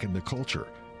America's back in the culture?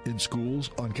 In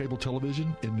schools, on cable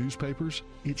television, in newspapers?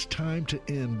 It's time to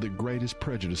end the greatest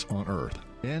prejudice on earth,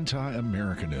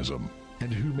 anti-Americanism.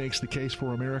 And who makes the case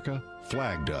for America?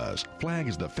 FLAG does. FLAG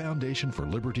is the foundation for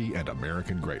liberty and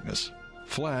American greatness.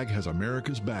 FLAG has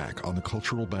America's back on the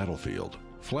cultural battlefield.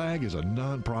 FLAG is a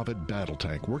non-profit battle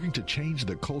tank working to change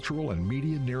the cultural and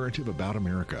media narrative about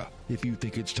America. If you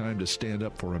think it's time to stand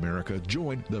up for America,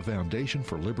 join the Foundation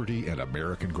for Liberty and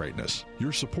American Greatness.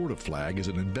 Your support of FLAG is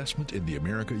an investment in the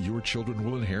America your children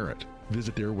will inherit.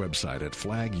 Visit their website at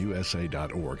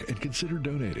flagusa.org and consider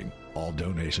donating. All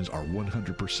donations are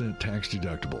 100% tax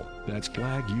deductible. That's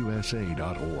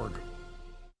flagusa.org.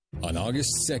 On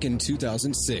August 2nd,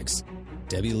 2006,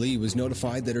 Debbie Lee was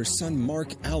notified that her son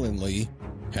Mark Allen Lee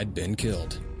had been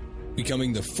killed,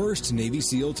 becoming the first Navy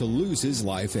SEAL to lose his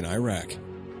life in Iraq.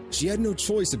 She had no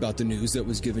choice about the news that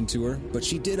was given to her, but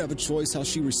she did have a choice how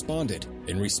she responded.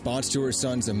 In response to her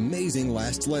son's amazing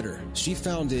last letter, she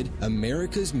founded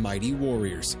America's Mighty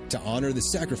Warriors to honor the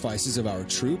sacrifices of our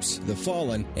troops, the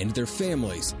fallen, and their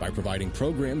families by providing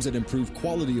programs that improve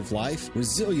quality of life,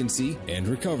 resiliency, and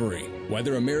recovery.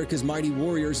 Whether America's Mighty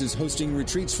Warriors is hosting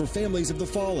retreats for families of the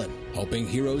fallen, helping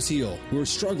heroes heal who are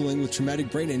struggling with traumatic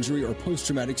brain injury or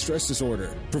post-traumatic stress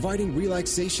disorder, providing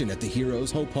relaxation at the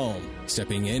Heroes Hope Home,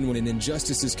 stepping in when an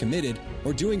injustice is committed,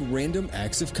 or doing random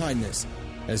acts of kindness.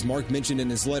 As Mark mentioned in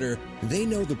his letter, they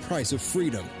know the price of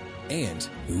freedom and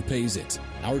who pays it.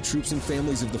 Our troops and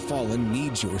families of the fallen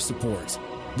need your support.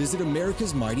 Visit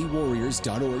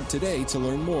americasmightywarriors.org today to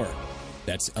learn more.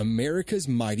 That's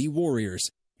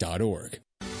americasmightywarriors.org.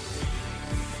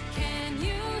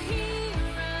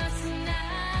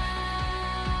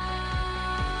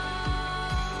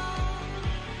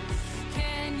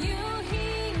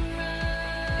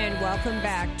 And welcome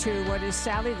back to what is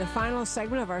sadly the final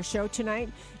segment of our show tonight.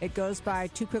 It goes by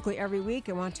too quickly every week.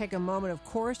 I want to take a moment, of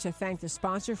course, to thank the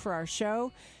sponsor for our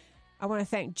show. I want to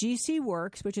thank GC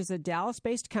Works, which is a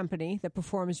Dallas-based company that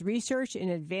performs research in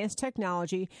advanced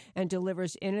technology and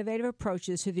delivers innovative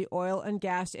approaches to the oil and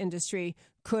gas industry.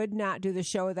 Could not do the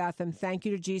show without them. Thank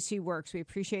you to GC Works. We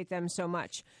appreciate them so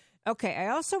much. Okay, I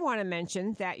also want to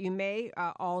mention that you may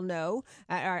all know,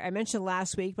 I mentioned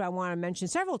last week, but I want to mention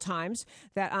several times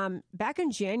that back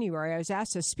in January, I was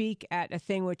asked to speak at a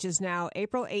thing which is now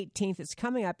April 18th. It's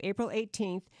coming up April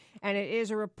 18th, and it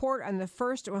is a report on the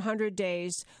first 100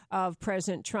 days of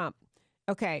President Trump.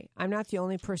 Okay, I'm not the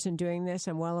only person doing this.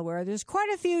 I'm well aware. There's quite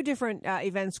a few different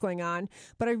events going on,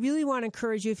 but I really want to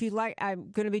encourage you, if you'd like,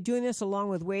 I'm going to be doing this along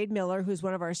with Wade Miller, who's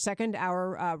one of our second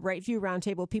hour Right View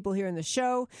Roundtable people here in the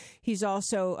show. He's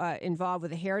also involved with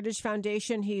the Heritage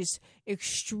Foundation. He's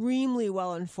extremely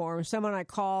well informed. Someone I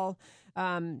call,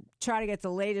 try to get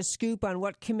the latest scoop on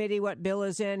what committee, what bill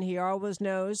is in. He always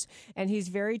knows, and he's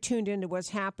very tuned into what's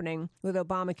happening with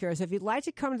Obamacare. So if you'd like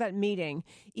to come to that meeting,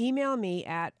 email me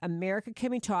at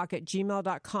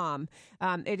americacanwetalk@gmail.com.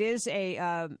 It is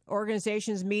a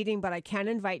organization's meeting, but I can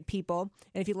invite people.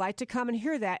 And if you'd like to come and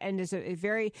hear that, and it's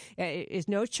is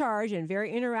no charge and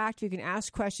very interactive, you can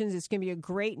ask questions. It's going to be a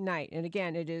great night. And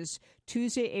again, it is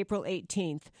Tuesday, April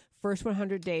 18th. First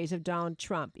 100 days of Donald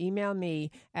Trump. Email me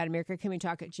at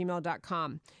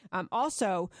americacanwetalk@gmail.com.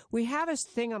 Also, we have a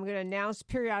thing I'm going to announce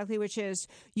periodically, which is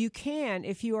you can,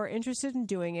 if you are interested in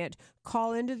doing it,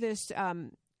 call into this,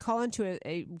 call into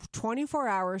a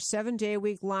 24-hour,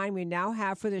 7-day-a-week line we now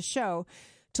have for the show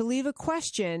to leave a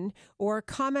question or a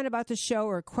comment about the show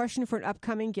or a question for an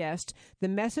upcoming guest. The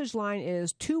message line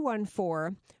is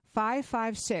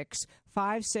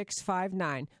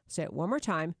 214-556-5659. Say it one more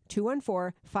time,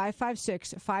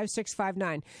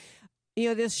 214-556-5659. You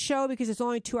know, this show, because it's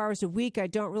only 2 hours a week, I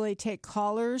don't really take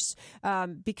callers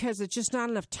because it's just not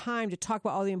enough time to talk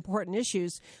about all the important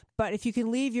issues. But if you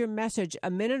can leave your message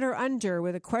a minute or under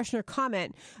with a question or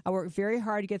comment, I work very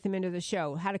hard to get them into the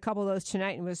show. Had a couple of those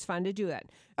tonight, and it was fun to do that.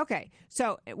 Okay,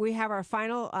 so we have our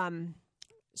final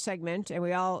segment, and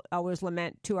we all always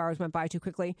lament 2 hours went by too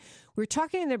quickly. We were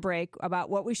talking in the break about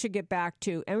what we should get back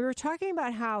to, and we were talking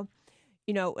about how,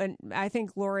 you know, and I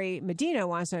think Lori Medina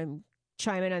wants to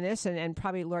chime in on this, and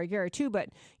probably Lori Garrett too, but,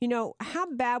 you know, how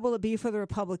bad will it be for the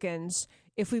Republicans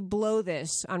if we blow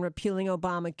this on repealing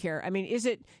Obamacare? I mean, is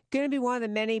it going to be one of the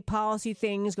many policy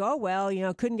things, go, oh, well, you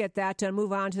know, couldn't get that done,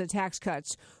 move on to the tax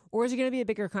cuts, or is it going to be a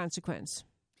bigger consequence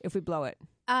if we blow it?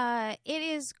 It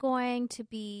is going to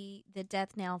be the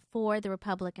death knell for the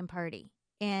Republican Party,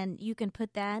 and you can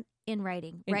put that in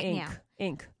writing now.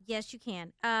 Ink. Yes, you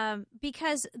can.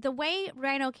 Because the way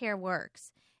RhinoCare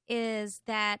works is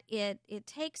that it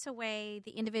takes away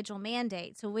the individual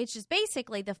mandate, so which is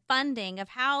basically the funding of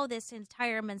how this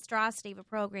entire monstrosity of a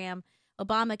program,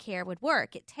 Obamacare, would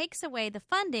work. It takes away the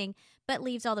funding but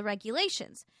leaves all the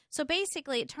regulations. So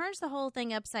basically it turns the whole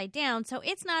thing upside down. So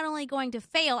it's not only going to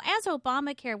fail, as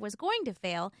Obamacare was going to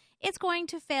fail, it's going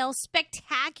to fail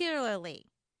spectacularly.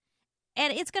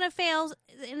 And it's going to fail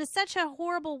in such a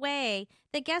horrible way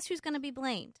that guess who's going to be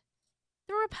blamed?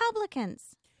 The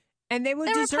Republicans. And they would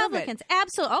the deserve Republicans. it.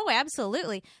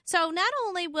 Absolutely. So not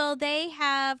only will they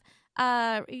have,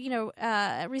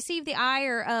 receive the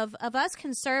ire of us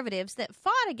conservatives that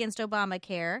fought against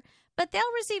Obamacare, but they'll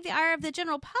receive the ire of the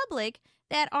general public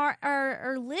that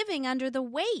are living under the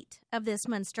weight of this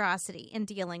monstrosity in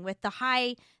dealing with the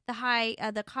high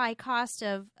cost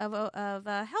of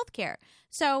health care.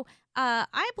 So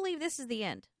I believe this is the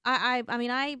end. I've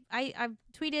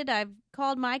tweeted, I've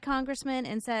called my congressman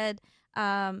and said,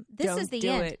 this is the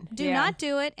end. Do not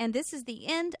do it. And this is the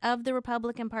end of the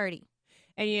Republican Party.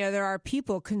 And, there are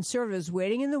people, conservatives,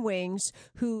 waiting in the wings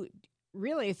who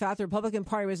really thought the Republican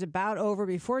Party was about over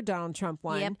before Donald Trump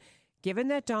won. Yep. Given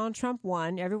that Donald Trump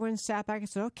won, everyone sat back and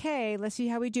said, okay, let's see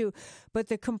how we do. But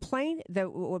the complaint that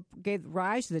gave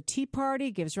rise to the Tea Party,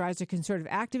 gives rise to conservative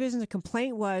activism, the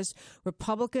complaint was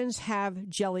Republicans have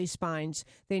jelly spines.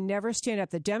 They never stand up.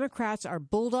 The Democrats are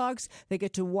bulldogs. They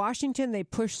get to Washington. They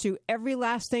push through every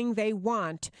last thing they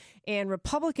want. And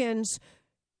Republicans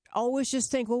always just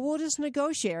think, well, we'll just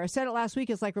negotiate. I said it last week.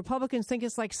 It's like Republicans think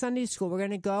it's like Sunday school. We're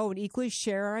going to go and equally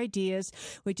share our ideas.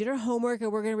 We did our homework,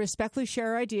 and we're going to respectfully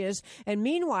share our ideas. And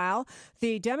meanwhile,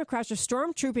 the Democrats are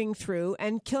stormtrooping through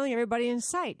and killing everybody in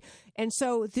sight. And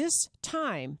so this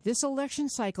election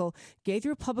cycle gave the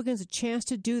Republicans a chance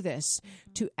to do this,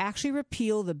 to actually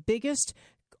repeal the biggest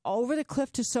over the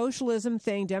cliff to socialism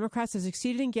thing Democrats have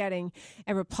succeeded in getting,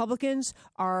 and Republicans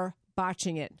are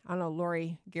botching it. I don't know,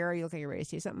 Lori, Gary, you look like you're ready to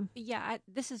say something. Yeah,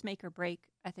 this is make or break,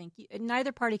 I think.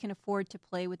 Neither party can afford to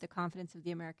play with the confidence of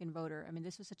the American voter. I mean,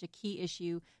 this was such a key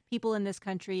issue. People in this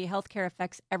country, healthcare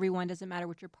affects everyone. Doesn't matter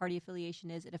what your party affiliation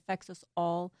is. It affects us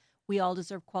all. We all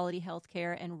deserve quality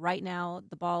healthcare. And right now,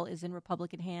 the ball is in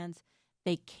Republican hands.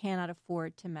 They cannot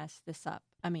afford to mess this up.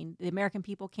 I mean, the American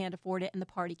people can't afford it, and the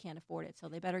party can't afford it. So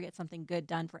they better get something good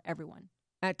done for everyone.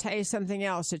 I'll tell you something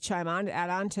else to add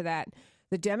on to that.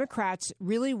 The Democrats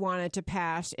really wanted to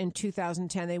pass in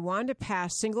 2010. They wanted to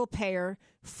pass single-payer,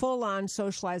 full-on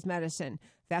socialized medicine.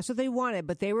 That's what they wanted,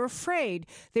 but they were afraid.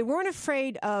 They weren't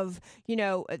afraid of,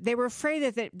 they were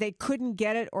afraid that they couldn't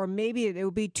get it, or maybe it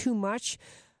would be too much.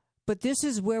 But this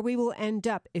is where we will end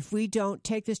up if we don't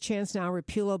take this chance now,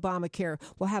 repeal Obamacare.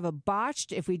 We'll have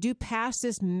if we do pass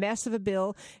this mess of a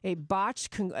bill, a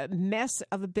botched mess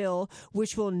of a bill,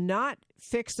 which will not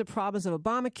fix the problems of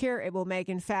Obamacare. It will make,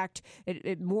 in fact,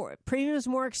 premiums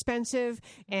more expensive,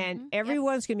 and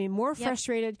everyone's going to be more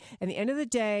frustrated. At the end of the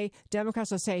day, Democrats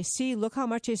will say, see, look how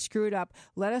much they screwed up.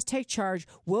 Let us take charge.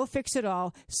 We'll fix it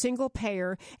all. Single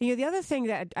payer. And the other thing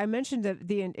that I mentioned,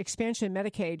 the expansion of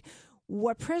Medicaid,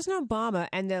 what President Obama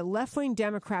and the left-wing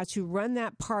Democrats who run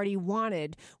that party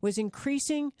wanted was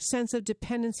increasing sense of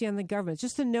dependency on the government.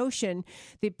 Just the notion,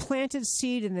 they planted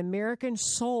seed in the American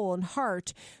soul and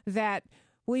heart that,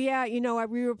 we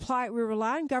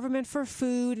rely on government for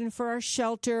food and for our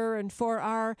shelter and for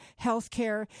our health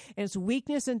care, and it's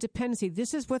weakness and dependency.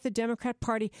 This is what the Democrat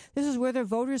Party, this is where their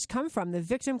voters come from, the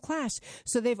victim class.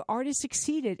 So they've already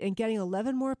succeeded in getting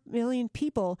 11 more million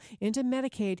people into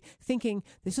Medicaid thinking,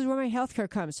 this is where my health care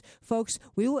comes. Folks,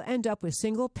 we will end up with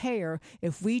single payer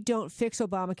if we don't fix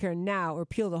Obamacare now or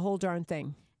repeal the whole darn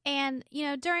thing. And,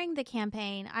 during the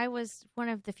campaign, I was one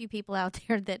of the few people out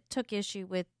there that took issue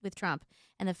with Trump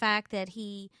and the fact that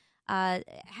he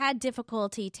had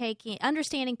difficulty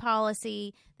understanding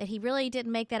policy, that he really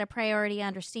didn't make that a priority,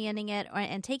 understanding it,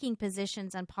 and taking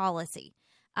positions on policy.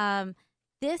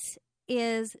 This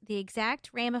is the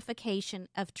exact ramification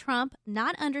of Trump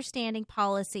not understanding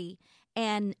policy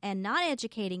and not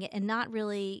educating it and not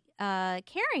really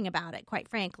caring about it, quite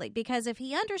frankly, because if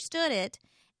he understood it,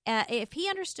 if he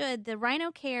understood the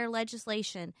RhinoCare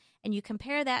legislation and you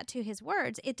compare that to his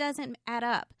words, it doesn't add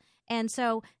up. And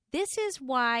so this is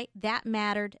why that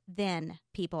mattered then,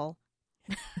 people.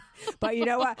 But you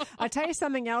know what? I'll tell you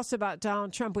something else about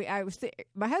Donald Trump. My husband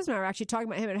and I were actually talking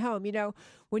about him at home.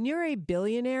 When you're a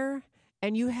billionaire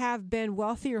and you have been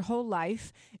wealthy your whole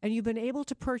life and you've been able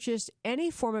to purchase any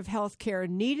form of health care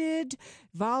needed,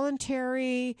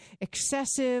 voluntary,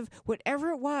 excessive,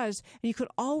 whatever it was, and you could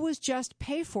always just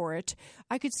pay for it,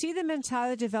 I could see the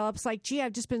mentality that develops like, gee,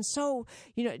 I've just been so,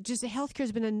 just health care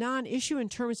has been a non-issue in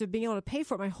terms of being able to pay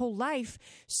for it my whole life.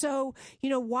 So,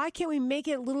 why can't we make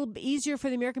it a little easier for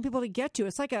the American people to get to?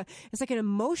 It's like an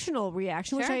emotional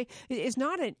reaction, Sure. which is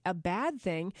not a bad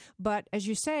thing. But as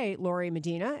you say, Lori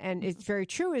Medina, and it's very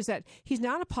true, is that he's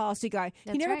not a policy guy.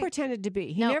 That's he never right. pretended to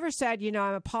be. He never said, I'm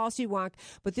a policy wonk.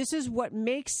 But this is what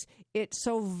makes it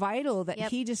so vital that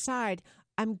he decide,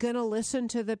 I'm going to listen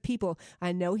to the people.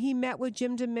 I know he met with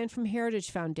Jim DeMint from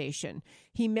Heritage Foundation.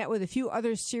 He met with a few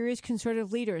other serious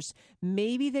conservative leaders.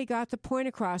 Maybe they got the point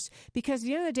across, because at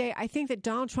the end of the day, I think that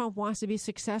Donald Trump wants to be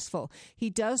successful. He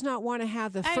does not want to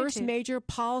have the first major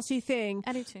policy thing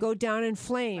go down in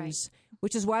flames,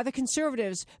 which is why the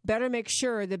conservatives better make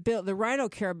sure the Rhino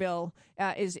Care bill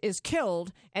is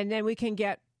killed, and then we can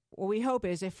get what we hope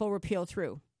is a full repeal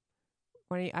through.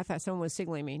 I thought someone was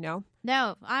signaling me. No,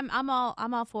 I'm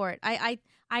all for it. I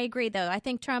agree, though. I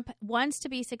think Trump wants to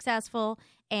be successful,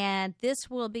 and this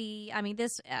will be. I mean,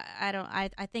 this.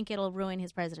 I think it'll ruin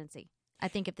his presidency. I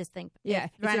think if this thing,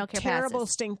 it's a terrible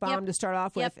stink bomb to start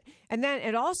off with. And then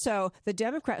it also, the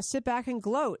Democrats sit back and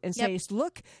gloat and say,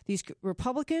 look, these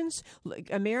Republicans,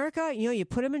 America, you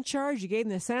put them in charge. You gave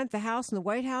them the Senate, the House, and the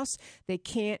White House. They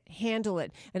can't handle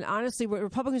it. And honestly,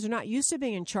 Republicans are not used to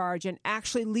being in charge and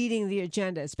actually leading the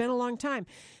agenda. It's been a long time.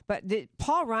 But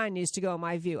Paul Ryan needs to go, in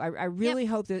my view. I really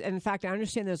hope that, and in fact, I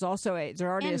understand there's also a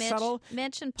subtle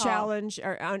challenge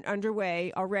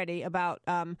underway already about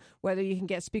whether you can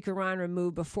get Speaker Ryan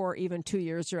removed before even 2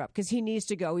 years are up, because he needs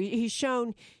to go. He's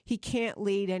shown he can't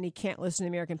lead and he can't listen to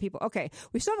the American people. Okay,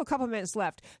 we still have a couple minutes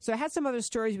left. So I had some other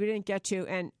stories we didn't get to.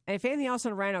 And if anything else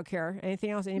on Rhino Care, anything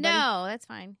else? Anybody? No, that's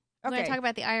fine. You want to talk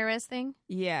about the IRS thing?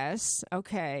 Yes.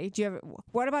 Okay.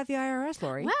 What about the IRS,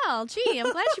 Lori? Well, gee,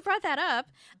 I'm glad you brought that up.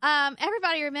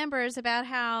 Everybody remembers about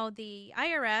how the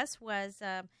IRS was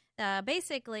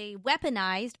basically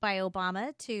weaponized by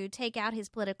Obama to take out his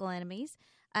political enemies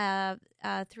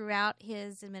throughout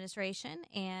his administration,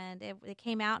 and it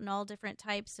came out in all different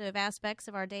types of aspects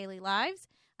of our daily lives,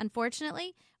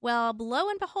 unfortunately. Well, lo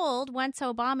and behold, once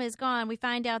Obama is gone, we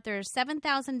find out there's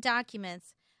 7,000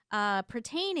 documents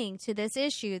pertaining to this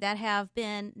issue that have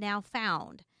been now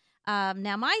found.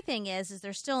 Now, my thing is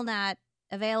they're still not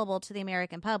available to the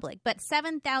American public, but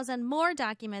 7,000 more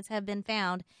documents have been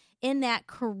found in that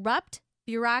corrupt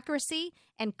bureaucracy,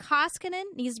 and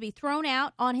Koskinen needs to be thrown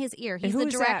out on his ear. He's the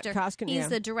director. He's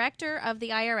the director of the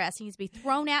IRS. He needs to be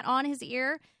thrown out on his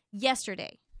ear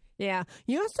yesterday. Yeah.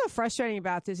 You know what's so frustrating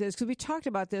about this is, because we talked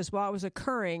about this while it was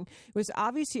occurring, it was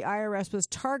obviously IRS was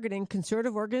targeting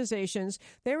conservative organizations.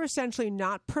 They were essentially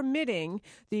not permitting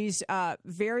these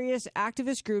various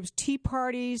activist groups, Tea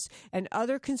Parties and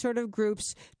other conservative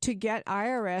groups, to get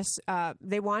IRS.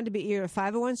 They wanted to be either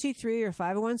 501c3 or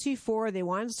 501c4. They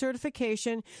wanted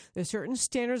certification. There's certain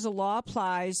standards the law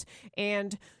applies.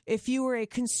 And if you were a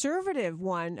conservative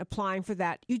one applying for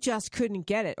that, you just couldn't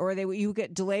get it, or you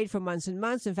get delayed for months and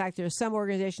months. In fact, there's some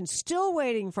organizations still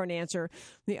waiting for an answer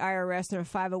from the IRS. They're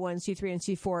 501c3 and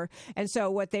c4. And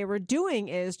so what they were doing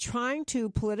is trying to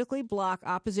politically block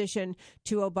opposition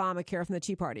to Obamacare from the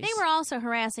Tea Parties. They were also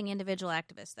harassing individual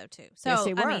activists, though, too. So, yes,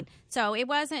 they were. I mean, so it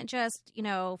wasn't just,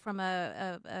 from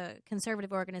a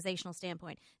conservative organizational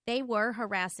standpoint. They were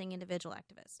harassing individual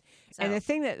activists. So. And the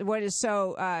thing what is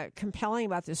so compelling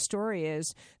about this story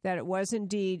is that it was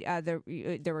indeed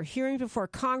there were hearings before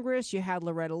Congress. You had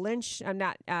Loretta Lynch,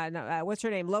 what's her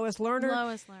name, Lois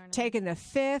Lerner, taking the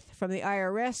fifth from the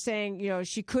IRS, saying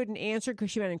she couldn't answer because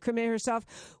she might incriminate herself.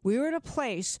 We were at a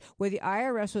place where the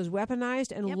IRS was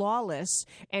weaponized and lawless,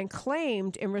 and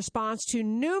claimed in response to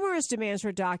numerous demands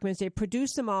for documents, they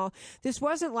produced them all. This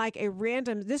wasn't like a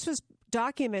random. This was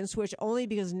documents which only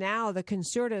because now the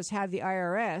conservatives have the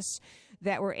IRS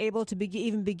that were able to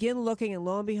even begin looking, and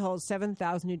lo and behold,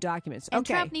 7,000 new documents. And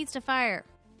Trump needs to fire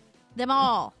them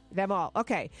all. Them all.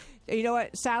 Okay. You know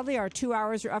what? Sadly, our 2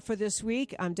 hours are up for this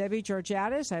week. I'm Debbie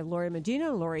Georgatos. I have Lori Medina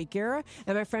and Lori Guerra,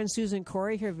 and my friend Susan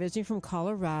Corey here visiting from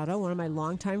Colorado, one of my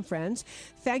longtime friends.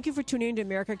 Thank you for tuning in to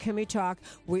America Can We Talk.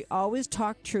 We always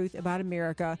talk truth about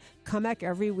America. Come back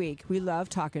every week. We love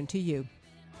talking to you.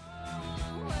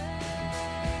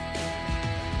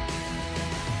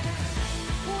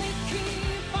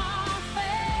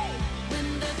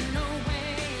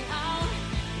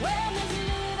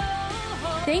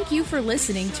 Thank you for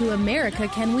listening to America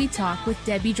Can We Talk with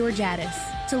Debbie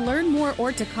Georgatos. To learn more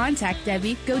or to contact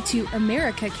Debbie, go to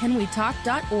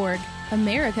americacanwetalk.org.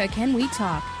 America Can We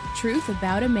Talk. Truth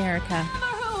about America.